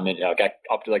got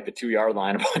up to like the 2-yard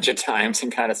line a bunch of times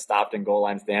and kind of stopped in goal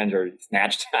line stands or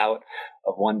snatched out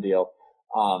of one deal.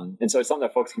 And so it's something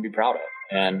that folks can be proud of.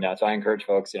 And so I encourage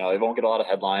folks, it won't get a lot of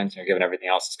headlines, given everything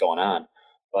else that's going on.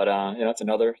 But it's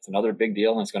another big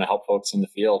deal, and it's going to help folks in the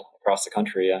field across the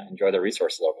country enjoy their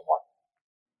resources a little bit more.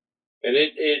 And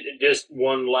it just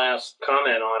one last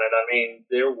comment on it. I mean,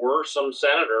 there were some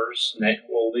senators,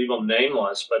 we'll leave them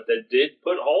nameless, but that did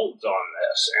put holds on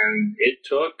this. And it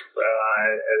took,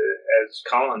 as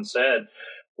Colin said,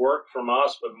 work from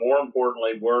us, but more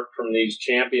importantly, work from these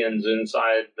champions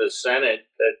inside the Senate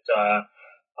that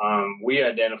we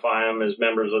identify them as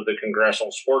members of the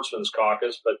Congressional Sportsmen's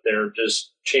Caucus, but they're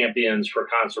just champions for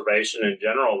conservation in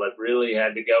general that really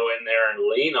had to go in there and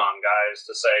lean on guys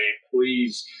to say,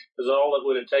 please, because all it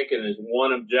would have taken is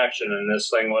one objection and this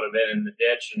thing would have been in the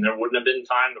ditch and there wouldn't have been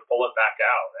time to pull it back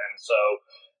out. And so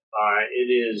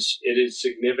it is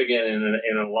significant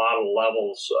in a lot of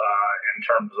levels in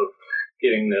terms of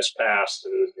getting this passed.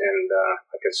 And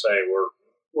like I say, we're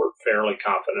fairly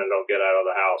confident it'll get out of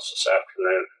the House this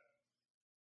afternoon.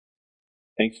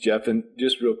 Thanks, Jeff. And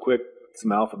just real quick,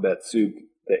 some alphabet soup.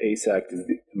 The ACE Act is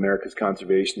the America's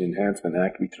Conservation Enhancement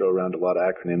Act. We throw around a lot of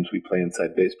acronyms. We play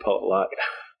inside baseball a lot.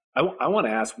 I want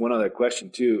to ask one other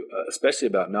question, too, especially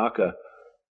about NACA.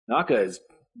 NACA has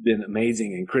been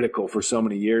amazing and critical for so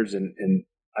many years, and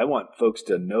I want folks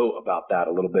to know about that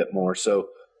a little bit more. So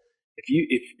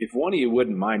if one of you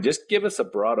wouldn't mind, just give us a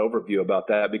broad overview about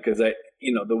that, because the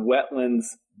wetlands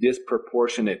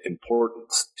disproportionate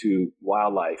importance to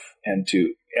wildlife and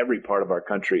to every part of our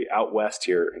country, out west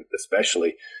here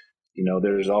especially.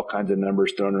 There's all kinds of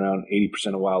numbers thrown around.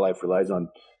 80% of wildlife relies on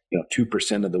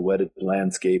 2% of the wetted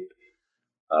landscape.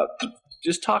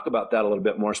 Just talk about that a little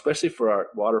bit more, especially for our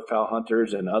waterfowl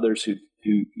hunters and others who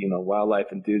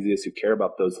wildlife enthusiasts who care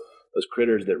about those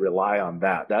critters that rely on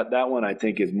that. That one I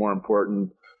think is more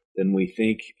important than we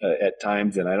think at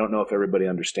times, and I don't know if everybody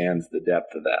understands the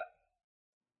depth of that.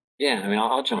 Yeah, I mean,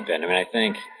 I'll jump in. I mean, I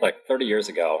think like 30 years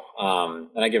ago,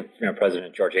 and I give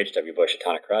President George H.W. Bush a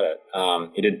ton of credit.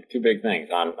 He did 2 big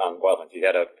things on wetlands. He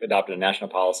had adopted a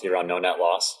national policy around no net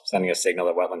loss, sending a signal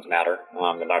that wetlands matter.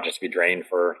 They're not just to be drained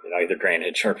for either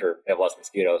drainage or to have less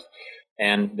mosquitoes.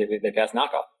 And they passed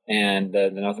NACA, and the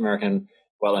North American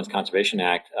Wetlands Conservation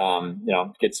Act,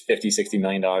 gets $50-60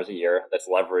 million a year. That's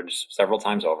leveraged several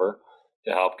times over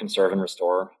to help conserve and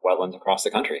restore wetlands across the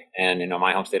country. And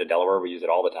my home state of Delaware, we use it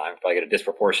all the time. Probably get a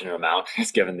disproportionate amount,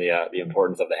 just given the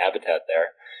importance of the habitat there.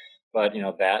 But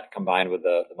that combined with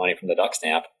the money from the duck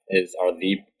stamp are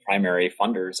the primary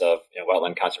funders of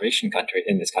wetland conservation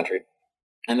in this country,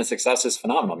 and the success is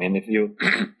phenomenal. I mean, if you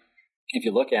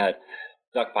look at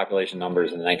duck population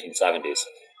numbers in the 1970s.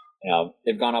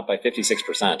 They've gone up by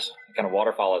 56%. Kind of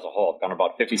waterfowl as a whole have gone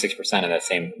about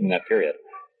 56% in that period.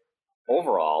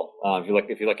 Overall,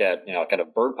 if you look at kind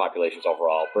of bird populations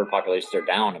overall, bird populations are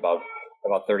down about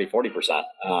about 30-40%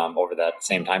 over that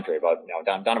same time period,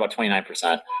 down about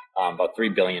 29%, about 3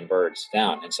 billion birds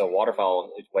down. And so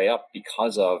waterfowl is way up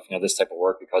because of this type of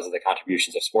work, because of the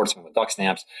contributions of sportsmen with duck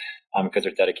stamps, because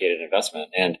they're dedicated investment.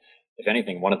 And if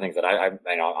anything, one of the things that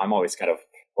I'm always kind of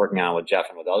working on with Jeff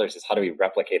and with others is how do we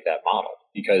replicate that model?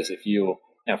 Because if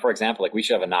for example, like we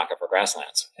should have a knockup for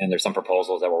grasslands, and there's some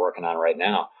proposals that we're working on right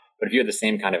now. But if you had the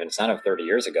same kind of incentive 30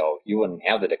 years ago, you wouldn't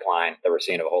have the decline that we're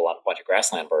seeing of a bunch of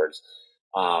grassland birds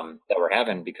that we're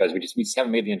having, because we just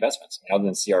haven't made the investments. Other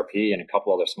than CRP and a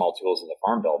couple other small tools in the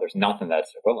Farm Bill, there's nothing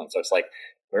that's equivalent. So it's like,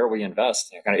 where we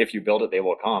invest, kind of, if you build it, they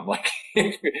will come. Like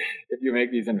if you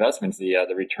make these investments, the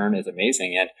return is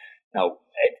amazing. And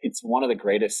it's one of the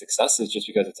greatest successes just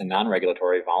because it's a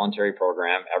non-regulatory, voluntary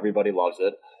program. Everybody loves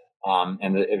it,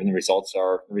 and the results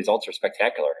are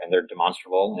spectacular, and they're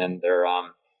demonstrable, and they're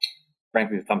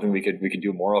frankly something we could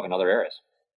do more of in other areas.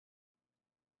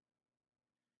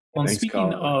 Well,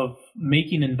 speaking of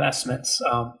making investments,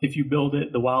 if you build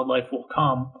it, the wildlife will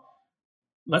come.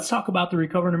 Let's talk about the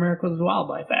Recovering America's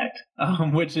Wildlife Act,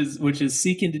 which is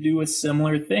seeking to do a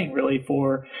similar thing, really,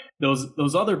 for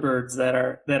those other birds that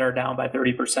are down by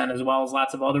 30%, as well as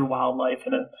lots of other wildlife.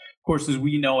 And of course, as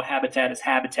we know, habitat is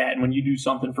habitat, and when you do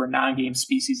something for non-game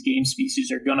species, game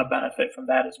species are going to benefit from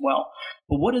that as well.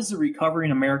 But what is the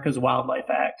Recovering America's Wildlife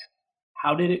Act?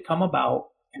 How did it come about,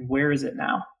 and where is it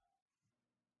now?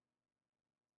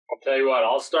 I'll tell you what.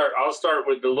 I'll start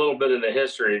with a little bit of the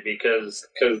history because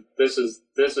this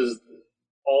is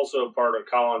also part of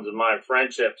Colin's and my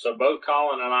friendship. So both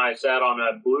Colin and I sat on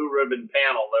a blue ribbon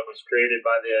panel that was created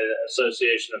by the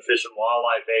Association of Fish and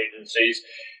Wildlife Agencies.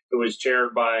 It was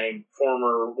chaired by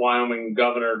former Wyoming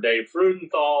Governor Dave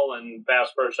Freudenthal and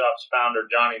Bass Pro Shops founder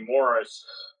Johnny Morris.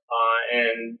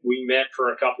 And we met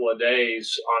for a couple of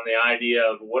days on the idea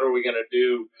of what are we going to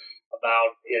do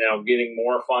about getting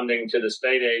more funding to the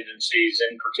state agencies,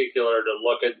 in particular to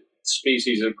look at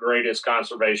species of greatest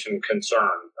conservation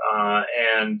concern.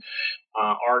 And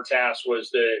our task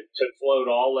was to float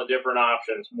all the different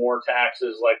options, more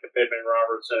taxes like the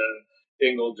Pittman-Robertson,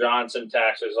 Dingell-Johnson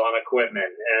taxes on equipment,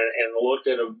 and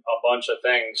looked at a bunch of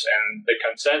things. And the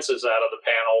consensus out of the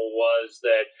panel was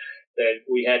that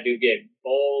we had to get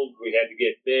bold, we had to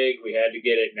get big, we had to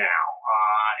get it now.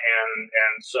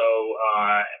 And so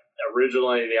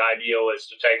originally the idea was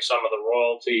to take some of the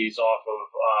royalties off of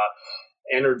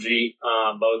energy,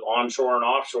 both onshore and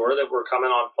offshore, that were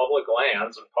coming on public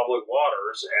lands and public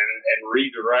waters, and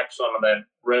redirect some of that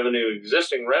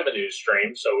existing revenue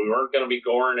stream. So we weren't going to be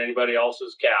goring anybody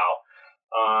else's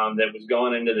cow that was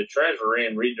going into the treasury,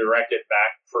 and redirect it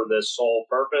back for this sole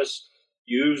purpose.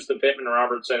 Use the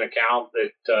Pittman-Robertson account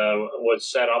that was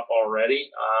set up already,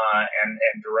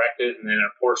 and direct it, and then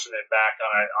apportion it back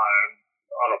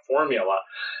on a formula.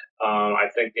 I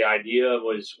think the idea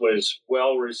was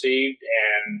well received,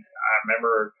 and I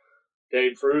remember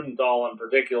Dave Freudenthal in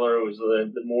particular, who was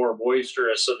the more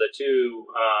boisterous of the two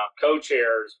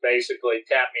co-chairs, basically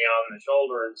tapped me on the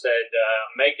shoulder and said,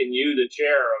 "I'm making you the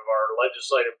chair of our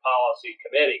legislative policy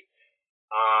committee."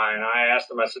 And I asked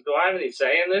him, I said, "Do I have any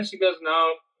say in this?" He goes,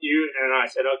 "No, you." And I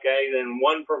said, "Okay, then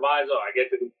one proviso, I get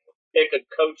to pick a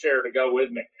co-chair to go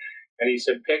with me." And he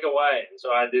said, "Pick away." And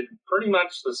so I did pretty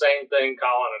much the same thing.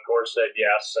 Colin, of course, said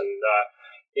yes. And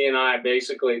he and I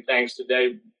basically, thanks to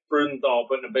Dave Freudenthal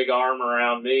putting a big arm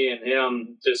around me and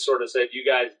him, just sort of said, "You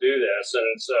guys do this."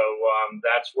 And so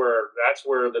that's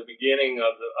where the beginning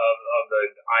of the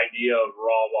idea of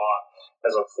RAWA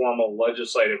as a formal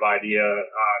legislative idea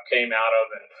came out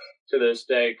of. And to this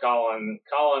day, Colin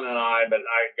and I, but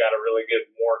I got to really give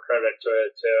more credit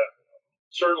to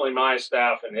certainly my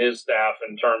staff and his staff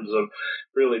in terms of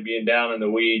really being down in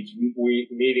the weeds,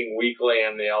 meeting weekly,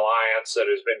 and the alliance that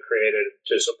has been created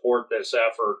to support this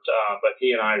effort. But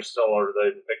he and I still are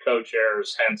the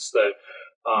co-chairs, hence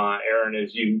Aaron,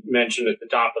 as you mentioned at the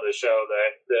top of the show,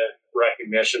 that the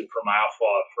recognition from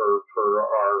AFWA for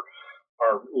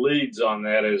our leads on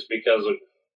that is because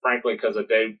of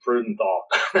Dave Freudenthal.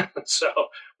 So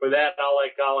with that, I'll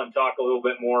let Colin talk a little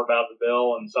bit more about the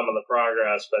bill and some of the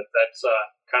progress, but that's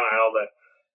kind of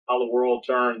how the world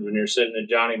turns when you're sitting at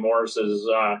Johnny Morris's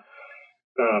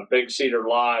Big Cedar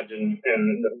Lodge, and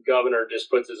the governor just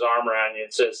puts his arm around you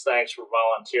and says, "Thanks for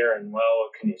volunteering." Well,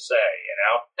 what can you say,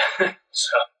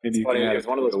 So it's funny. It was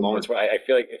one of those moments where I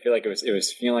feel like it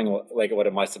was feeling like what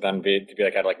it must have been to be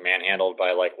like I'd like manhandled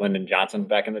by like Lyndon Johnson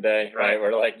back in the day, right?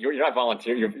 Where like you're not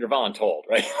volunteer, you're voluntold,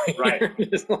 right? Right.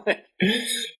 Just like,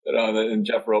 and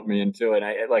Jeff roped me into it. And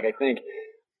I think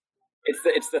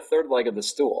it's the third leg of the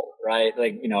stool, right?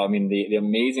 Like, I mean, the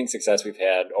amazing success we've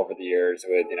had over the years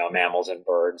with, mammals and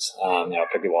birds,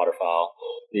 particularly waterfowl,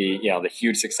 the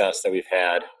huge success that we've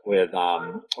had with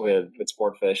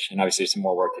sport fish, and obviously some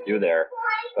more work to do there.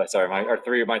 But sorry, my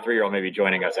 3-year-old may be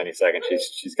joining us any second.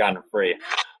 She's gotten free.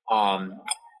 The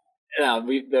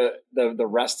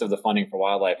rest of the funding for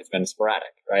wildlife has been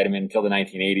sporadic, right? I mean, until the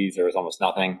 1980s, there was almost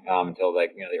nothing, until the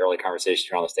early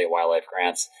conversations around the state wildlife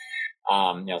grants.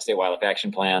 State wildlife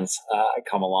action plans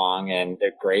come along, and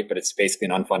they're great, but it's basically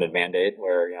an unfunded mandate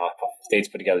where, states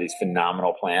put together these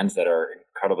phenomenal plans that are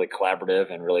incredibly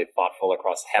collaborative and really thoughtful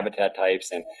across habitat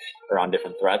types and around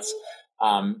different threats.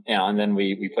 And then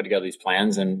we put together these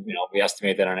plans, and we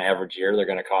estimate that on an average year they're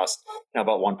going to cost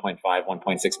about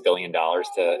 $1.6 billion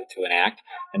to enact.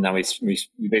 And then we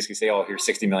basically say, oh, here's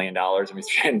 $60 million, and we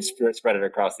try and spread it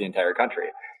across the entire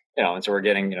country. And so we're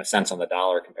getting cents on the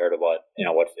dollar compared to what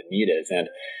the need is. And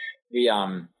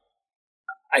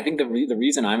I think the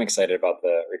reason I'm excited about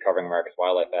the Recovering America's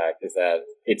Wildlife Act is that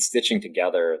it's stitching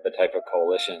together the type of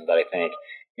coalition that I think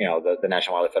the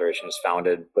National Wildlife Federation is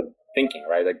founded with thinking,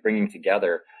 right? Like bringing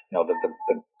together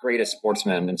the greatest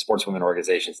sportsmen and sportswomen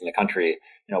organizations in the country,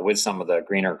 with some of the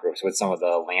greener groups, with some of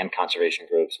the land conservation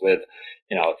groups, with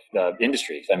the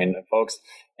industries. I mean, folks,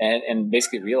 and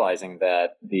basically realizing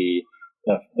that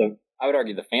I would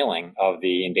argue the failing of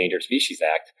the Endangered Species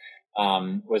Act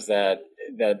was that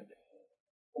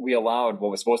we allowed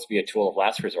what was supposed to be a tool of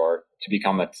last resort to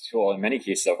become a tool in many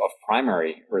cases of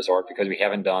primary resort, because we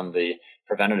haven't done the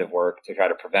preventative work to try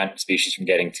to prevent species from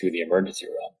getting to the emergency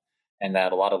room. And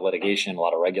that a lot of litigation, a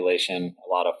lot of regulation, a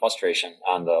lot of frustration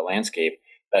on the landscape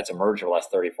that's emerged over the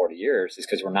last 30, 40 years is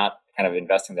because we're not kind of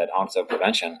investing that ounce of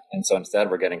prevention. And so instead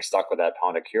we're getting stuck with that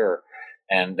pound of cure.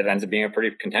 And it ends up being a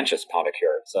pretty contentious pound of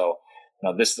cure. So,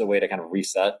 this is a way to kind of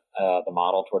reset the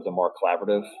model towards a more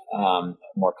collaborative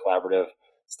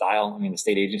style. I mean, the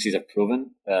state agencies have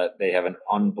proven that they have an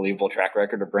unbelievable track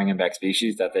record of bringing back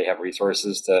species that they have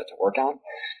resources to work on.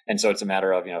 And so it's a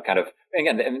matter of, kind of,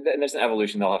 again, and there's an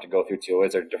evolution they'll have to go through too,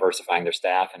 as they're diversifying their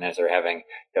staff and as they're having,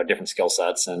 different skill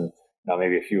sets, and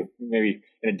maybe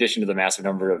in addition to the massive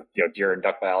number of deer and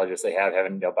duck biologists they have,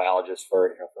 having biologists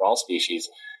for all species.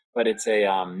 But it's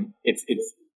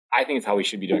I think it's how we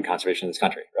should be doing conservation in this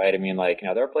country, right? I mean,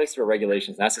 there are places where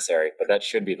regulation is necessary, but that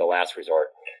should be the last resort,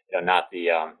 not the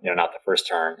first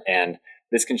turn. And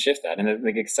this can shift that. And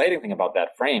the exciting thing about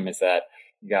that frame is that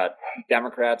you got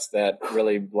Democrats that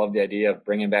really love the idea of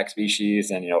bringing back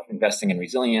species and, investing in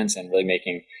resilience and really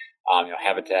making,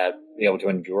 habitat be able to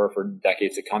endure for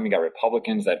decades to come. You got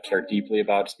Republicans that care deeply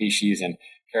about species and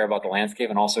care about the landscape,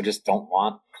 and also just don't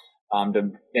want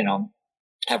to,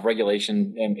 have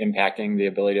regulation impacting the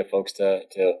ability of folks to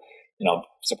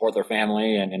support their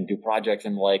family and do projects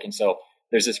and the like. And so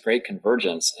there's this great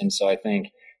convergence. And so I think,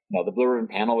 the Blue Ribbon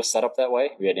Panel was set up that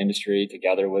way. We had industry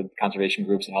together with conservation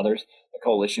groups and others. The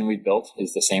coalition we built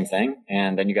is the same thing.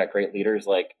 And then you got great leaders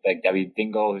like Debbie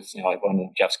Dingell, who's one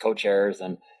of Jeff's co-chairs,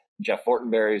 and Jeff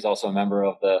Fortenberry, who's also a member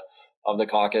of the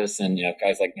caucus, and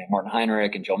guys like Martin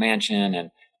Heinrich and Joe Manchin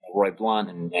and Roy Blunt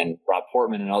and Rob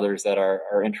Portman and others that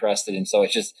are interested. And so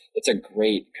it's a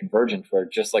great convergence where,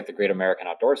 just like the Great American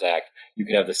Outdoors Act, you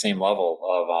could have the same level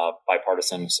of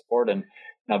bipartisan support. And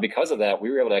now, because of that, we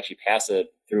were able to actually pass it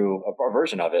through a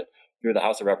version of it through the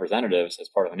House of Representatives as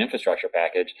part of an infrastructure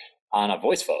package on a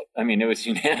voice vote. I mean, it was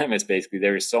unanimous, basically.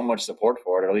 There was so much support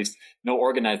for it, or at least no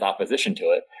organized opposition to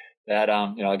it, that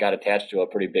it got attached to a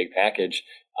pretty big package.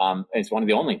 It's one of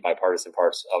the only bipartisan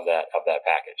parts of that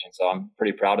package, and so I'm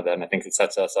pretty proud of that. And I think it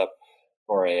sets us up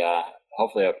for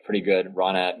hopefully a pretty good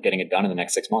run at getting it done in the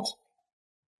next 6 months.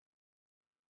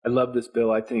 I love this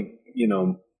bill. I think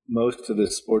most of the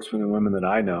sportsmen and women that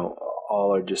I know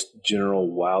all are just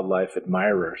general wildlife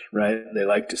admirers, right? They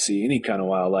like to see any kind of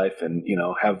wildlife, and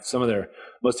have some of their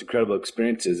most incredible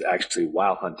experiences actually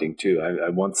while hunting too. I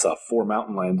once saw 4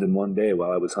 mountain lions in one day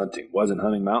while I was hunting. Wasn't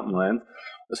hunting mountain lions,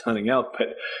 was hunting elk,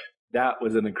 but that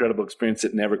was an incredible experience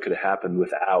that never could have happened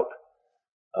without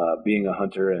being a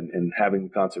hunter and having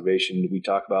the we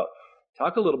talk about.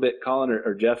 Talk a little bit, Colin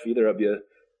or Jeff, either of you.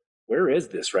 Where is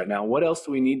this right now? What else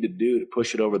do we need to do to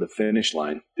push it over the finish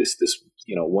line? This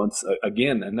once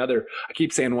again, another, I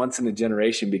keep saying once in a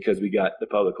generation, because we got the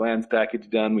public lands package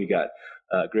done. We got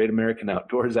Great American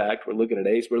Outdoors Act. We're looking at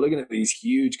ACE. We're looking at these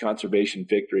huge conservation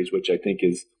victories, which I think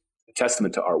is a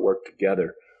testament to our work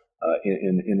together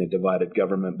in a divided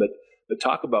government. But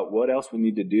talk about what else we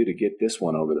need to do to get this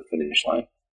one over the finish line.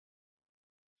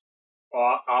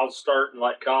 Well, I'll start and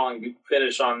let Colin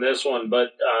finish on this one, but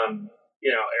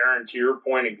Aaron, to your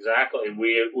point exactly,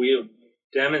 we have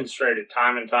demonstrated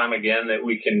time and time again that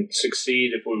we can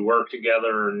succeed if we work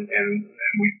together and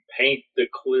we paint the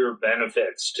clear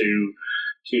benefits to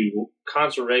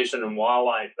conservation and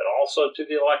wildlife, but also to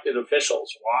the elected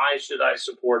officials. Why should I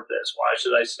support this? Why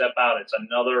should I step out? It's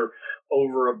another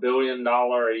over $1 billion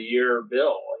a year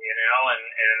bill,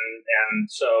 and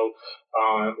so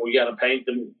we got to paint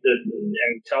and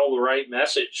tell the right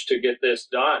message to get this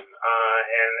done.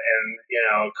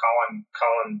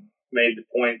 Colin made the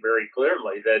point very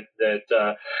clearly that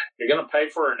you're going to pay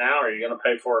for it now or you're going to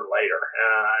pay for it later.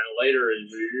 And later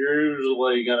is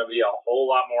usually going to be a whole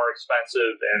lot more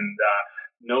expensive, and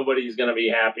nobody's going to be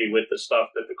happy with the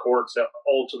stuff that the courts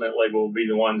ultimately will be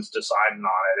the ones deciding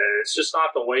on it. And it's just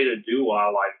not the way to do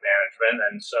wildlife management.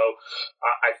 And so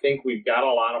I think we've got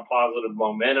a lot of positive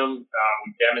momentum.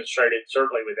 We demonstrated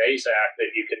certainly with ASAC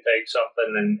that you can take something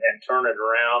and turn it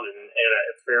around in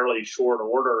a fairly short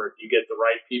order if you get the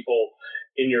right people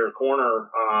in your corner.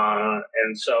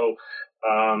 And so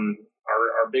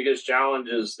our biggest challenge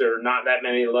is there are not that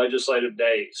many legislative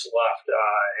days left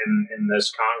in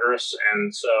this Congress,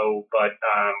 and so but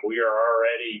we are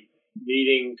already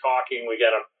talking. We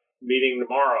got a meeting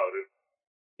tomorrow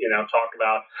to talk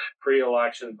about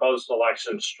pre-election,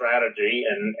 post-election strategy,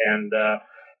 and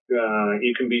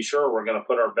you can be sure we're going to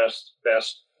put our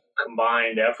best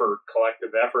combined effort,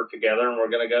 collective effort together, and we're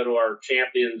going to go to our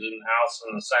champions in the House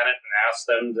and the Senate and ask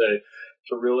them to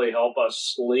really help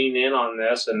us lean in on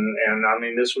this. And I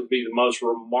mean, this would be the most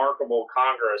remarkable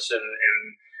Congress in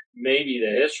maybe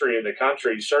the history of the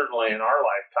country, certainly in our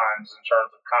lifetimes, in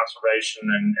terms of conservation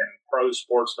and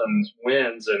pro-sportsmen's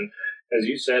wins. And as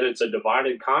you said, it's a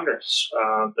divided Congress,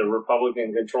 the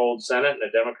Republican-controlled Senate and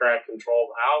the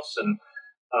Democrat-controlled House. And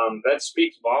that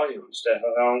speaks volumes to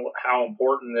how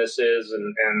important this is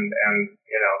and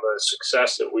the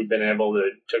success that we've been able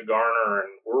to garner.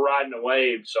 And we're riding a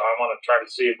wave, so I want to try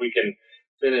to see if we can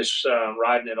finish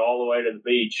riding it all the way to the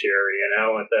beach here,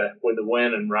 with the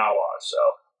win in Rawa. So,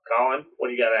 Colin, what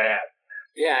do you got to add?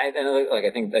 Yeah,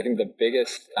 I think the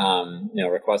biggest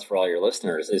request for all your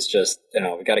listeners is just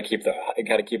we got to keep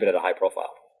it at a high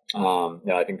profile.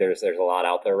 I think there's a lot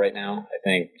out there right now. I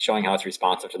think showing how it's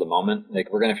responsive to the moment. Like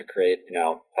we're going to have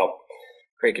to help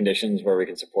create conditions where we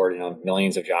can support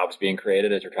millions of jobs being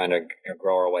created as we're trying to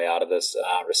grow our way out of this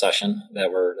recession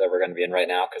that we're going to be in right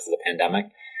now because of the pandemic.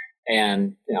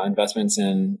 And investments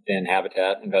in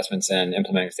habitat, investments in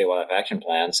implementing state wildlife action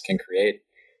plans can create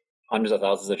hundreds of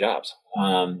thousands of jobs,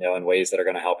 in ways that are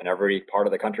going to help in every part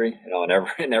of the country,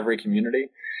 in every community.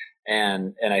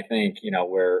 And I think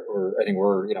we're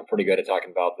pretty good at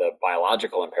talking about the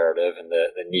biological imperative and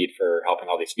the need for helping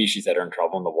all these species that are in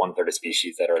trouble and the 1/3 of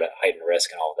species that are at heightened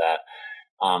risk and all of that.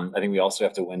 I think we also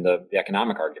have to win the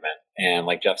economic argument. And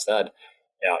like Jeff said,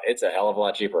 it's a hell of a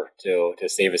lot cheaper to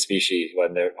save a species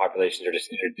when their populations are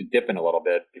just dipping a little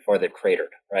bit before they've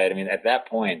cratered, right? I mean, at that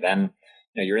point, then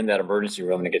you're in that emergency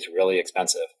room and it gets really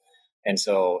expensive. And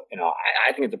so,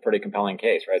 I think it's a pretty compelling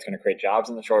case, right? It's going to create jobs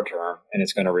in the short term, and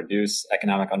it's going to reduce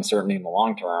economic uncertainty in the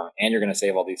long term, and you're going to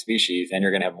save all these species, and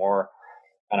you're going to have more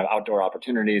kind of outdoor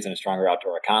opportunities and a stronger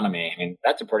outdoor economy. I mean,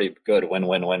 that's a pretty good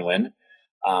win-win-win-win.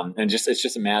 And it's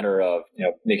just a matter of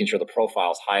making sure the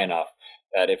profile is high enough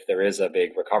that if there is a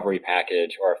big recovery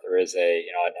package, or if there is an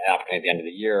opportunity at the end of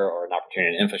the year, or an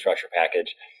opportunity in an infrastructure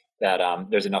package, that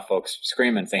there's enough folks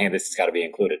screaming saying, "Hey, this has got to be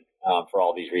included for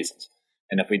all these reasons."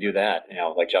 And if we do that,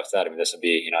 like Jeff said, I mean, this would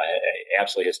be, an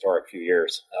absolutely historic few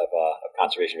years of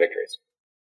conservation victories.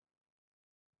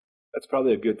 That's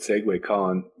probably a good segue,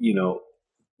 Colin.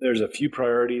 There's a few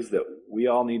priorities that we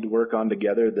all need to work on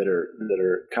together that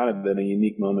are kind of in a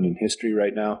unique moment in history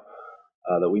right now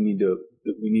that we need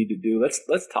to do.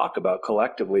 Let's talk about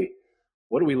collectively.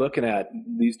 What are we looking at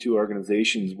these two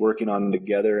organizations working on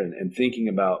together and thinking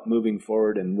about moving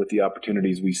forward and with the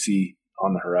opportunities we see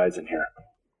on the horizon here?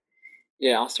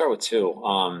 Yeah, I'll start with two.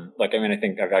 I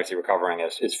think obviously recovering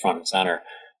is front and center.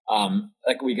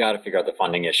 We got to figure out the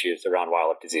funding issues around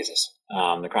wildlife diseases.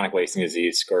 The chronic wasting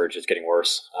disease scourge is getting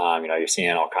worse. You're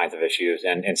seeing all kinds of issues,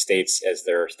 and states, as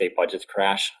their state budgets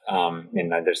crash.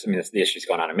 The issues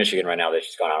going on in Michigan right now. The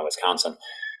issues going on in Wisconsin.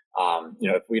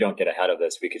 If we don't get ahead of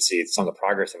this, we could see some of the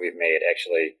progress that we've made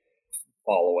actually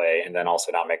fall away, and then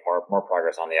also not make more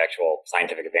progress on the actual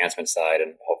scientific advancement side,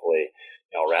 and hopefully,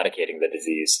 eradicating the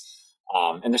disease.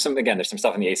 And there's some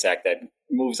stuff in the ASAC that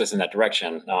moves us in that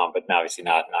direction, but obviously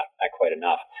not quite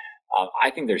enough. I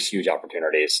think there's huge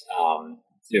opportunities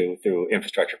through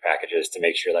infrastructure packages to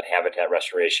make sure that habitat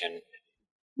restoration,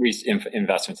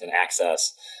 investments in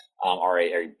access are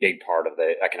a big part of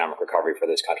the economic recovery for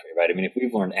this country, right? I mean, if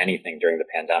we've learned anything during the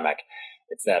pandemic,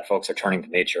 It's that folks are turning to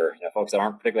nature, folks that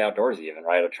aren't particularly outdoorsy even,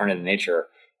 right, are turning to nature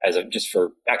as just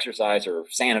for exercise or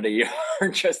sanity or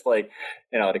just like,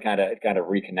 to kind of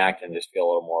reconnect and just feel a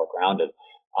little more grounded.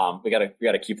 We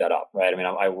gotta keep that up, right? I mean,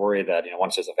 I worry that,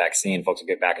 once there's a vaccine, folks will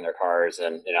get back in their cars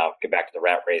and, get back to the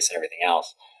rat race and everything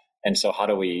else. And so how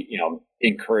do we,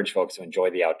 encourage folks to enjoy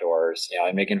the outdoors,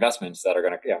 and make investments that are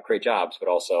going to create jobs, but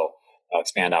also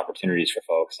expand opportunities for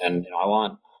folks. And, I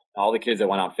want all the kids that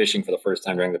went out fishing for the first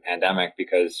time during the pandemic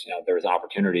because, there was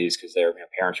opportunities because their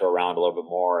parents were around a little bit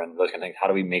more and those kind of things. How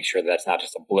do we make sure that that's not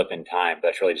just a blip in time, but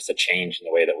that's really just a change in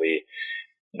the way that we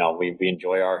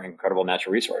enjoy our incredible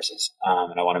natural resources.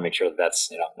 And I want to make sure that that's,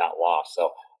 not lost.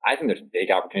 So I think there's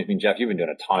big opportunities. I mean, Jeff, you've been doing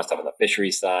a ton of stuff on the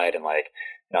fisheries side and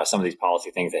some of these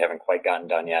policy things that haven't quite gotten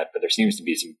done yet, but there seems to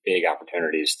be some big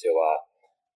opportunities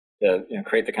to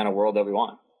create the kind of world that we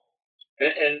want.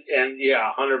 And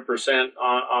yeah, 100%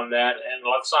 on that. And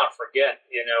let's not forget,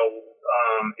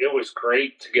 it was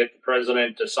great to get the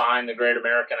president to sign the Great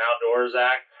American Outdoors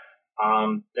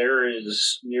Act. There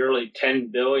is nearly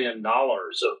 $10 billion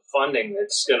of funding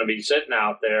that's going to be sitting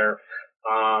out there.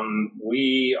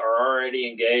 We are already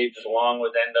engaged along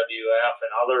with NWF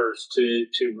and others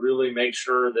to really make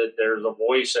sure that there's a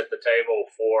voice at the table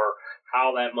for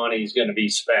how that money is going to be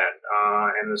spent.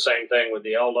 And the same thing with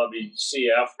the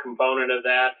LWCF component of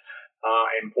that.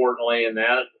 Importantly, in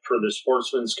that, for the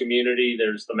sportsman's community,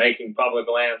 there's the Making Public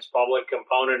Lands Public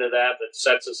component of that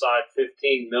sets aside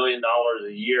 $15 million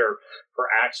a year for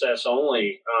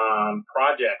access-only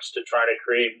projects to try to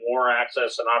create more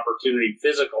access and opportunity,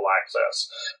 physical access,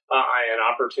 and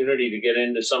opportunity to get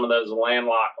into some of those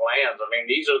landlocked lands. I mean,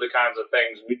 these are the kinds of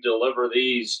things we deliver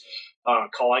these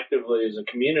collectively as a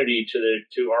community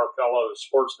to our fellow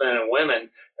sportsmen and women.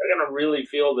 They're going to really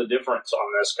feel the difference on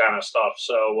this kind of stuff.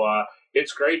 So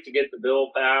it's great to get the bill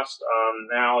passed.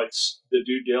 Now it's the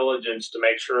due diligence to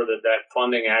make sure that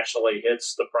funding actually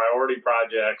hits the priority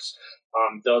projects,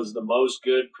 does the most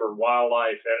good for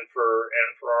wildlife and for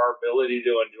our ability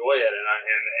to enjoy it.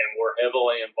 And we're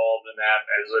heavily involved in that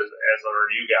as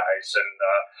are you guys. And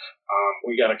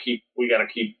we got to keep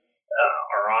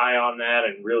our eye on that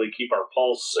and really keep our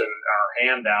pulse and our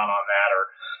hand down on that, or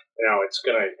it's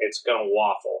gonna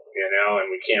waffle, and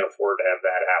we can't afford to have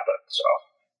that happen. So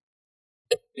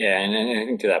yeah, and I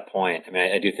think to that point, I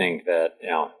mean, I do think that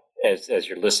as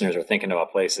your listeners are thinking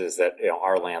about places that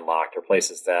are landlocked or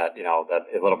places that that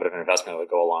a little bit of an investment would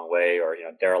go a long way, or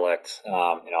derelict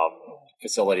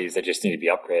facilities that just need to be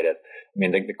upgraded. I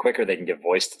mean, the quicker they can give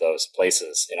voice to those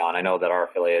places, and I know that our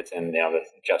affiliates and the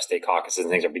Jeff State caucuses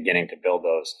and things are beginning to build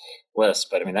those lists,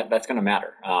 but I mean that's going to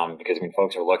matter because I mean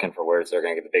folks are looking for where they're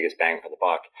going to get the biggest bang for the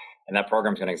buck, and that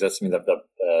program's going to exist. I mean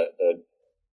the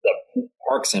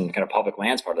parks and kind of public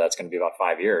lands part of that's going to be about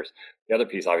 5 years. The other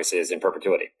piece, obviously, is in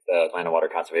perpetuity, the Land and Water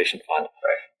Conservation Fund.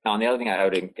 Right. Now, and the other thing I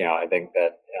think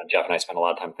that Jeff and I spend a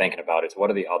lot of time thinking about is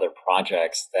what are the other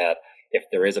projects that, if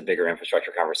there is a bigger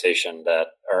infrastructure conversation that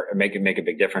or make a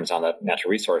big difference on the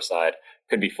natural resource side,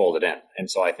 could be folded in.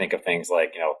 And so I think of things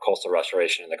like coastal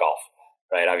restoration in the Gulf.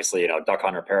 Right. Obviously, duck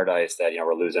hunter paradise that,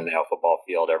 we're losing, football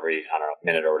field every,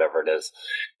 minute or whatever it is.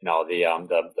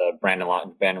 The Brandon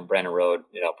Road,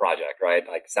 project, right?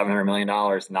 Like $700 million,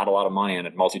 not a lot of money in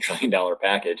a multi-trillion-dollar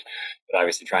package, but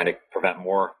obviously trying to prevent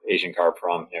more Asian carp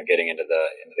from, getting into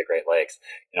the Great Lakes.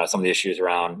 Some of the issues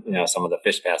around, some of the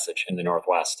fish passage in the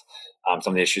Northwest,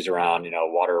 some of the issues around,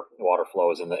 water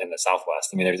flows in the Southwest.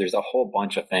 I mean, there's a whole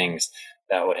bunch of things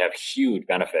that would have huge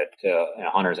benefit to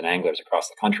hunters and anglers across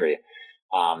the country.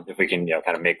 If we can,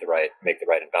 kind of make the right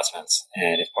investments,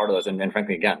 and it's part of those. And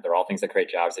frankly, again, they're all things that create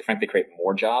jobs. They frankly create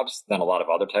more jobs than a lot of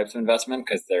other types of investment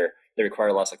because they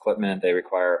require less equipment. They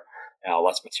require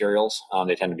less materials.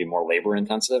 They tend to be more labor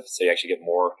intensive, so you actually get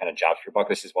more kind of jobs per buck.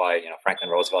 This is why Franklin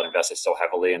Roosevelt invested so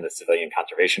heavily in the Civilian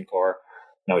Conservation Corps,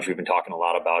 which we've been talking a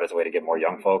lot about as a way to get more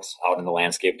young folks out in the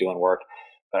landscape doing work.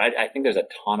 But I think there's a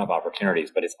ton of opportunities,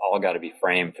 but it's all got to be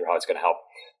framed through how it's going to help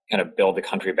kind of build the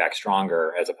country back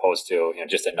stronger, as opposed to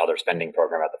just another spending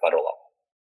program at the federal level.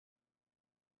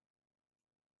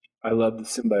 I love the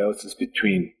symbiosis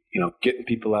between getting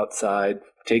people outside,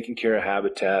 taking care of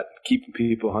habitat, keeping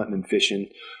people hunting and fishing.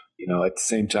 At the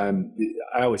same time,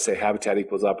 I always say habitat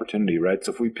equals opportunity, right?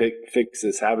 So if we fix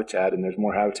this habitat and there's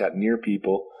more habitat near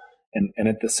people, and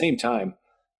at the same time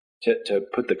to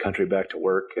put the country back to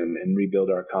work and rebuild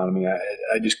our economy,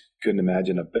 I just couldn't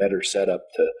imagine a better setup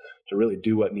to really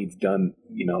do what needs done,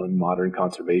 in modern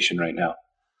conservation right now.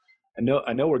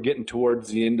 I know we're getting towards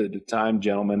the end of the time,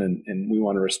 gentlemen, and we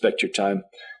want to respect your time.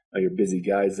 You're busy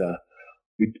guys.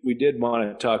 We did want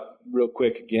to talk real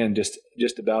quick again,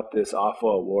 just about this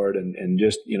AWFA award, and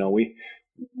just we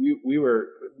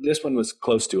this one was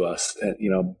close to us,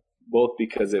 both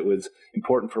because it was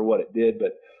important for what it did,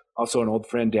 but also an old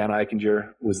friend, Dan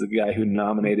Eichinger, was the guy who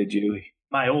nominated you.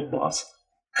 My old boss.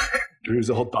 Drew's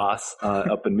old boss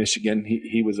up in Michigan.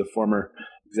 He was a former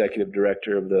executive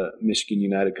director of the Michigan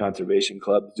United Conservation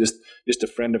Club, just a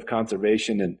friend of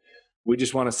conservation. And we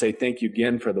just want to say thank you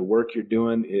again for the work you're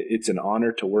doing. It's an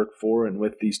honor to work for and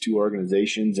with these two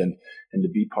organizations and to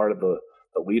be part of the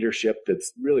leadership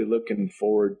that's really looking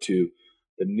forward to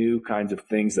the new kinds of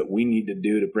things that we need to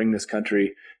do to bring this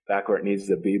country back where it needs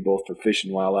to be, both for fish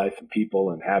and wildlife and people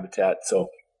and habitat. So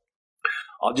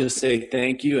I'll just say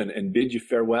thank you and bid you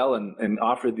farewell and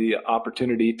offer the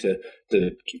opportunity to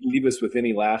leave us with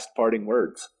any last parting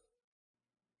words.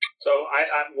 So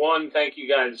thank you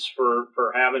guys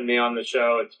for having me on the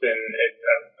show. It's been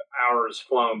hours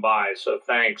flown by, so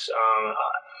thanks.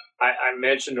 I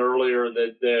mentioned earlier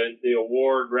that the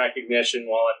award recognition,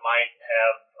 while it might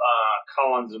have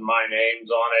Collins and my names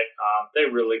on it, they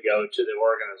really go to the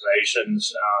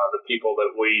organizations, the people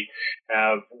that we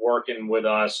have working with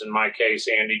us. In my case,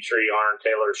 Andy Treehorn,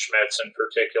 Taylor Schmitz in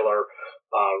particular,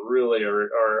 really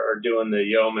are doing the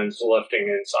yeoman's lifting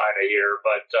inside of here.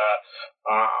 But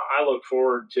I look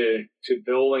forward to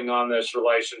building on this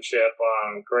relationship.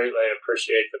 Greatly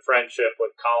appreciate the friendship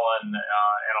with Colin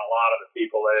and a lot of the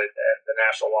people at the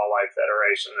National Wildlife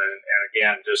Federation. And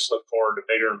again, just look forward to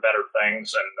bigger and better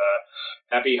things. And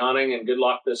happy hunting and good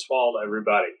luck this fall to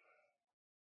everybody.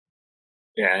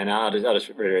 Yeah, and I'll just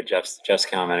reiterate Jeff's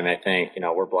comment. I mean, I think,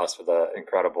 we're blessed with an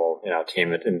incredible,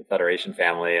 team in the Federation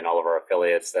family and all of our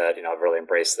affiliates that, have really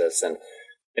embraced this. And,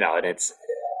 and it's,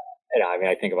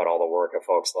 I think about all the work of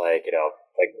folks like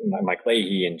Mike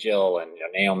Leahy and Jill and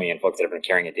Naomi and folks that have been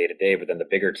carrying it day to day, but then the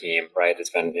bigger team, right, that's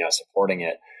been, supporting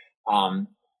it.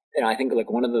 I think like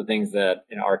one of the things that,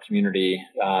 our community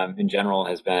in general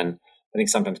has been, I think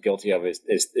sometimes guilty of is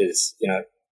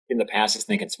in the past is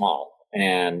thinking small.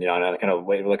 And, kind of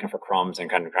looking for crumbs and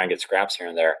kind of trying to get scraps here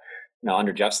and there.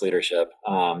 Under Jeff's leadership,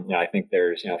 I think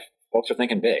there's, folks are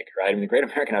thinking big, right? I mean, the Great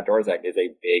American Outdoors Act is a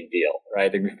big deal, right?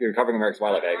 The Recovering America's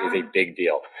Wildlife Act is a big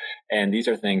deal. And these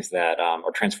are things that are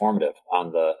transformative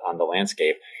on the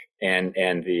landscape. And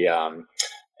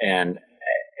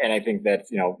I think that,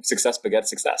 success begets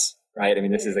success, right? I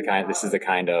mean, this is the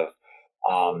kind of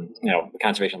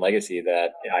conservation legacy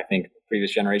that I think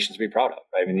previous generations would be proud of.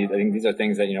 Right? I think these are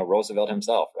things that Roosevelt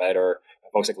himself, right, or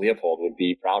folks like Leopold would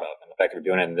be proud of. And the fact that we're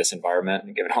doing it in this environment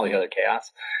and given all the other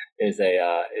chaos is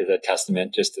a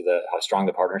testament just to how strong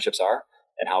the partnerships are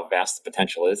and how vast the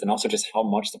potential is, and also just how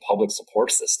much the public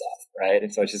supports this stuff, right?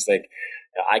 And so it's just like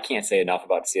I can't say enough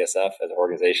about CSF as an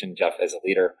organization, Jeff as a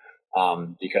leader,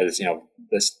 because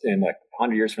this in like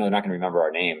 100 years from now they're not going to remember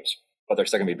our names, but they're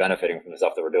still going to be benefiting from the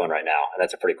stuff that we're doing right now. And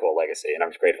that's a pretty cool legacy, and I'm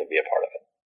just grateful to be a part of it.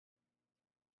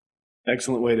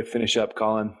 Excellent way to finish up,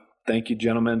 Colin. Thank you,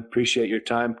 gentlemen. Appreciate your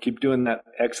time. Keep doing that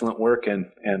excellent work and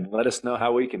let us know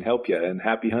how we can help you. And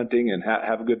happy hunting and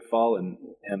have a good fall and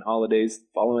holidays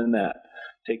following that.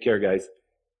 Take care, guys.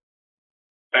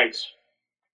 Thanks.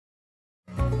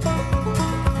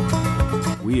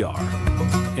 We are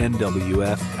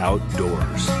NWF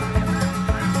Outdoors.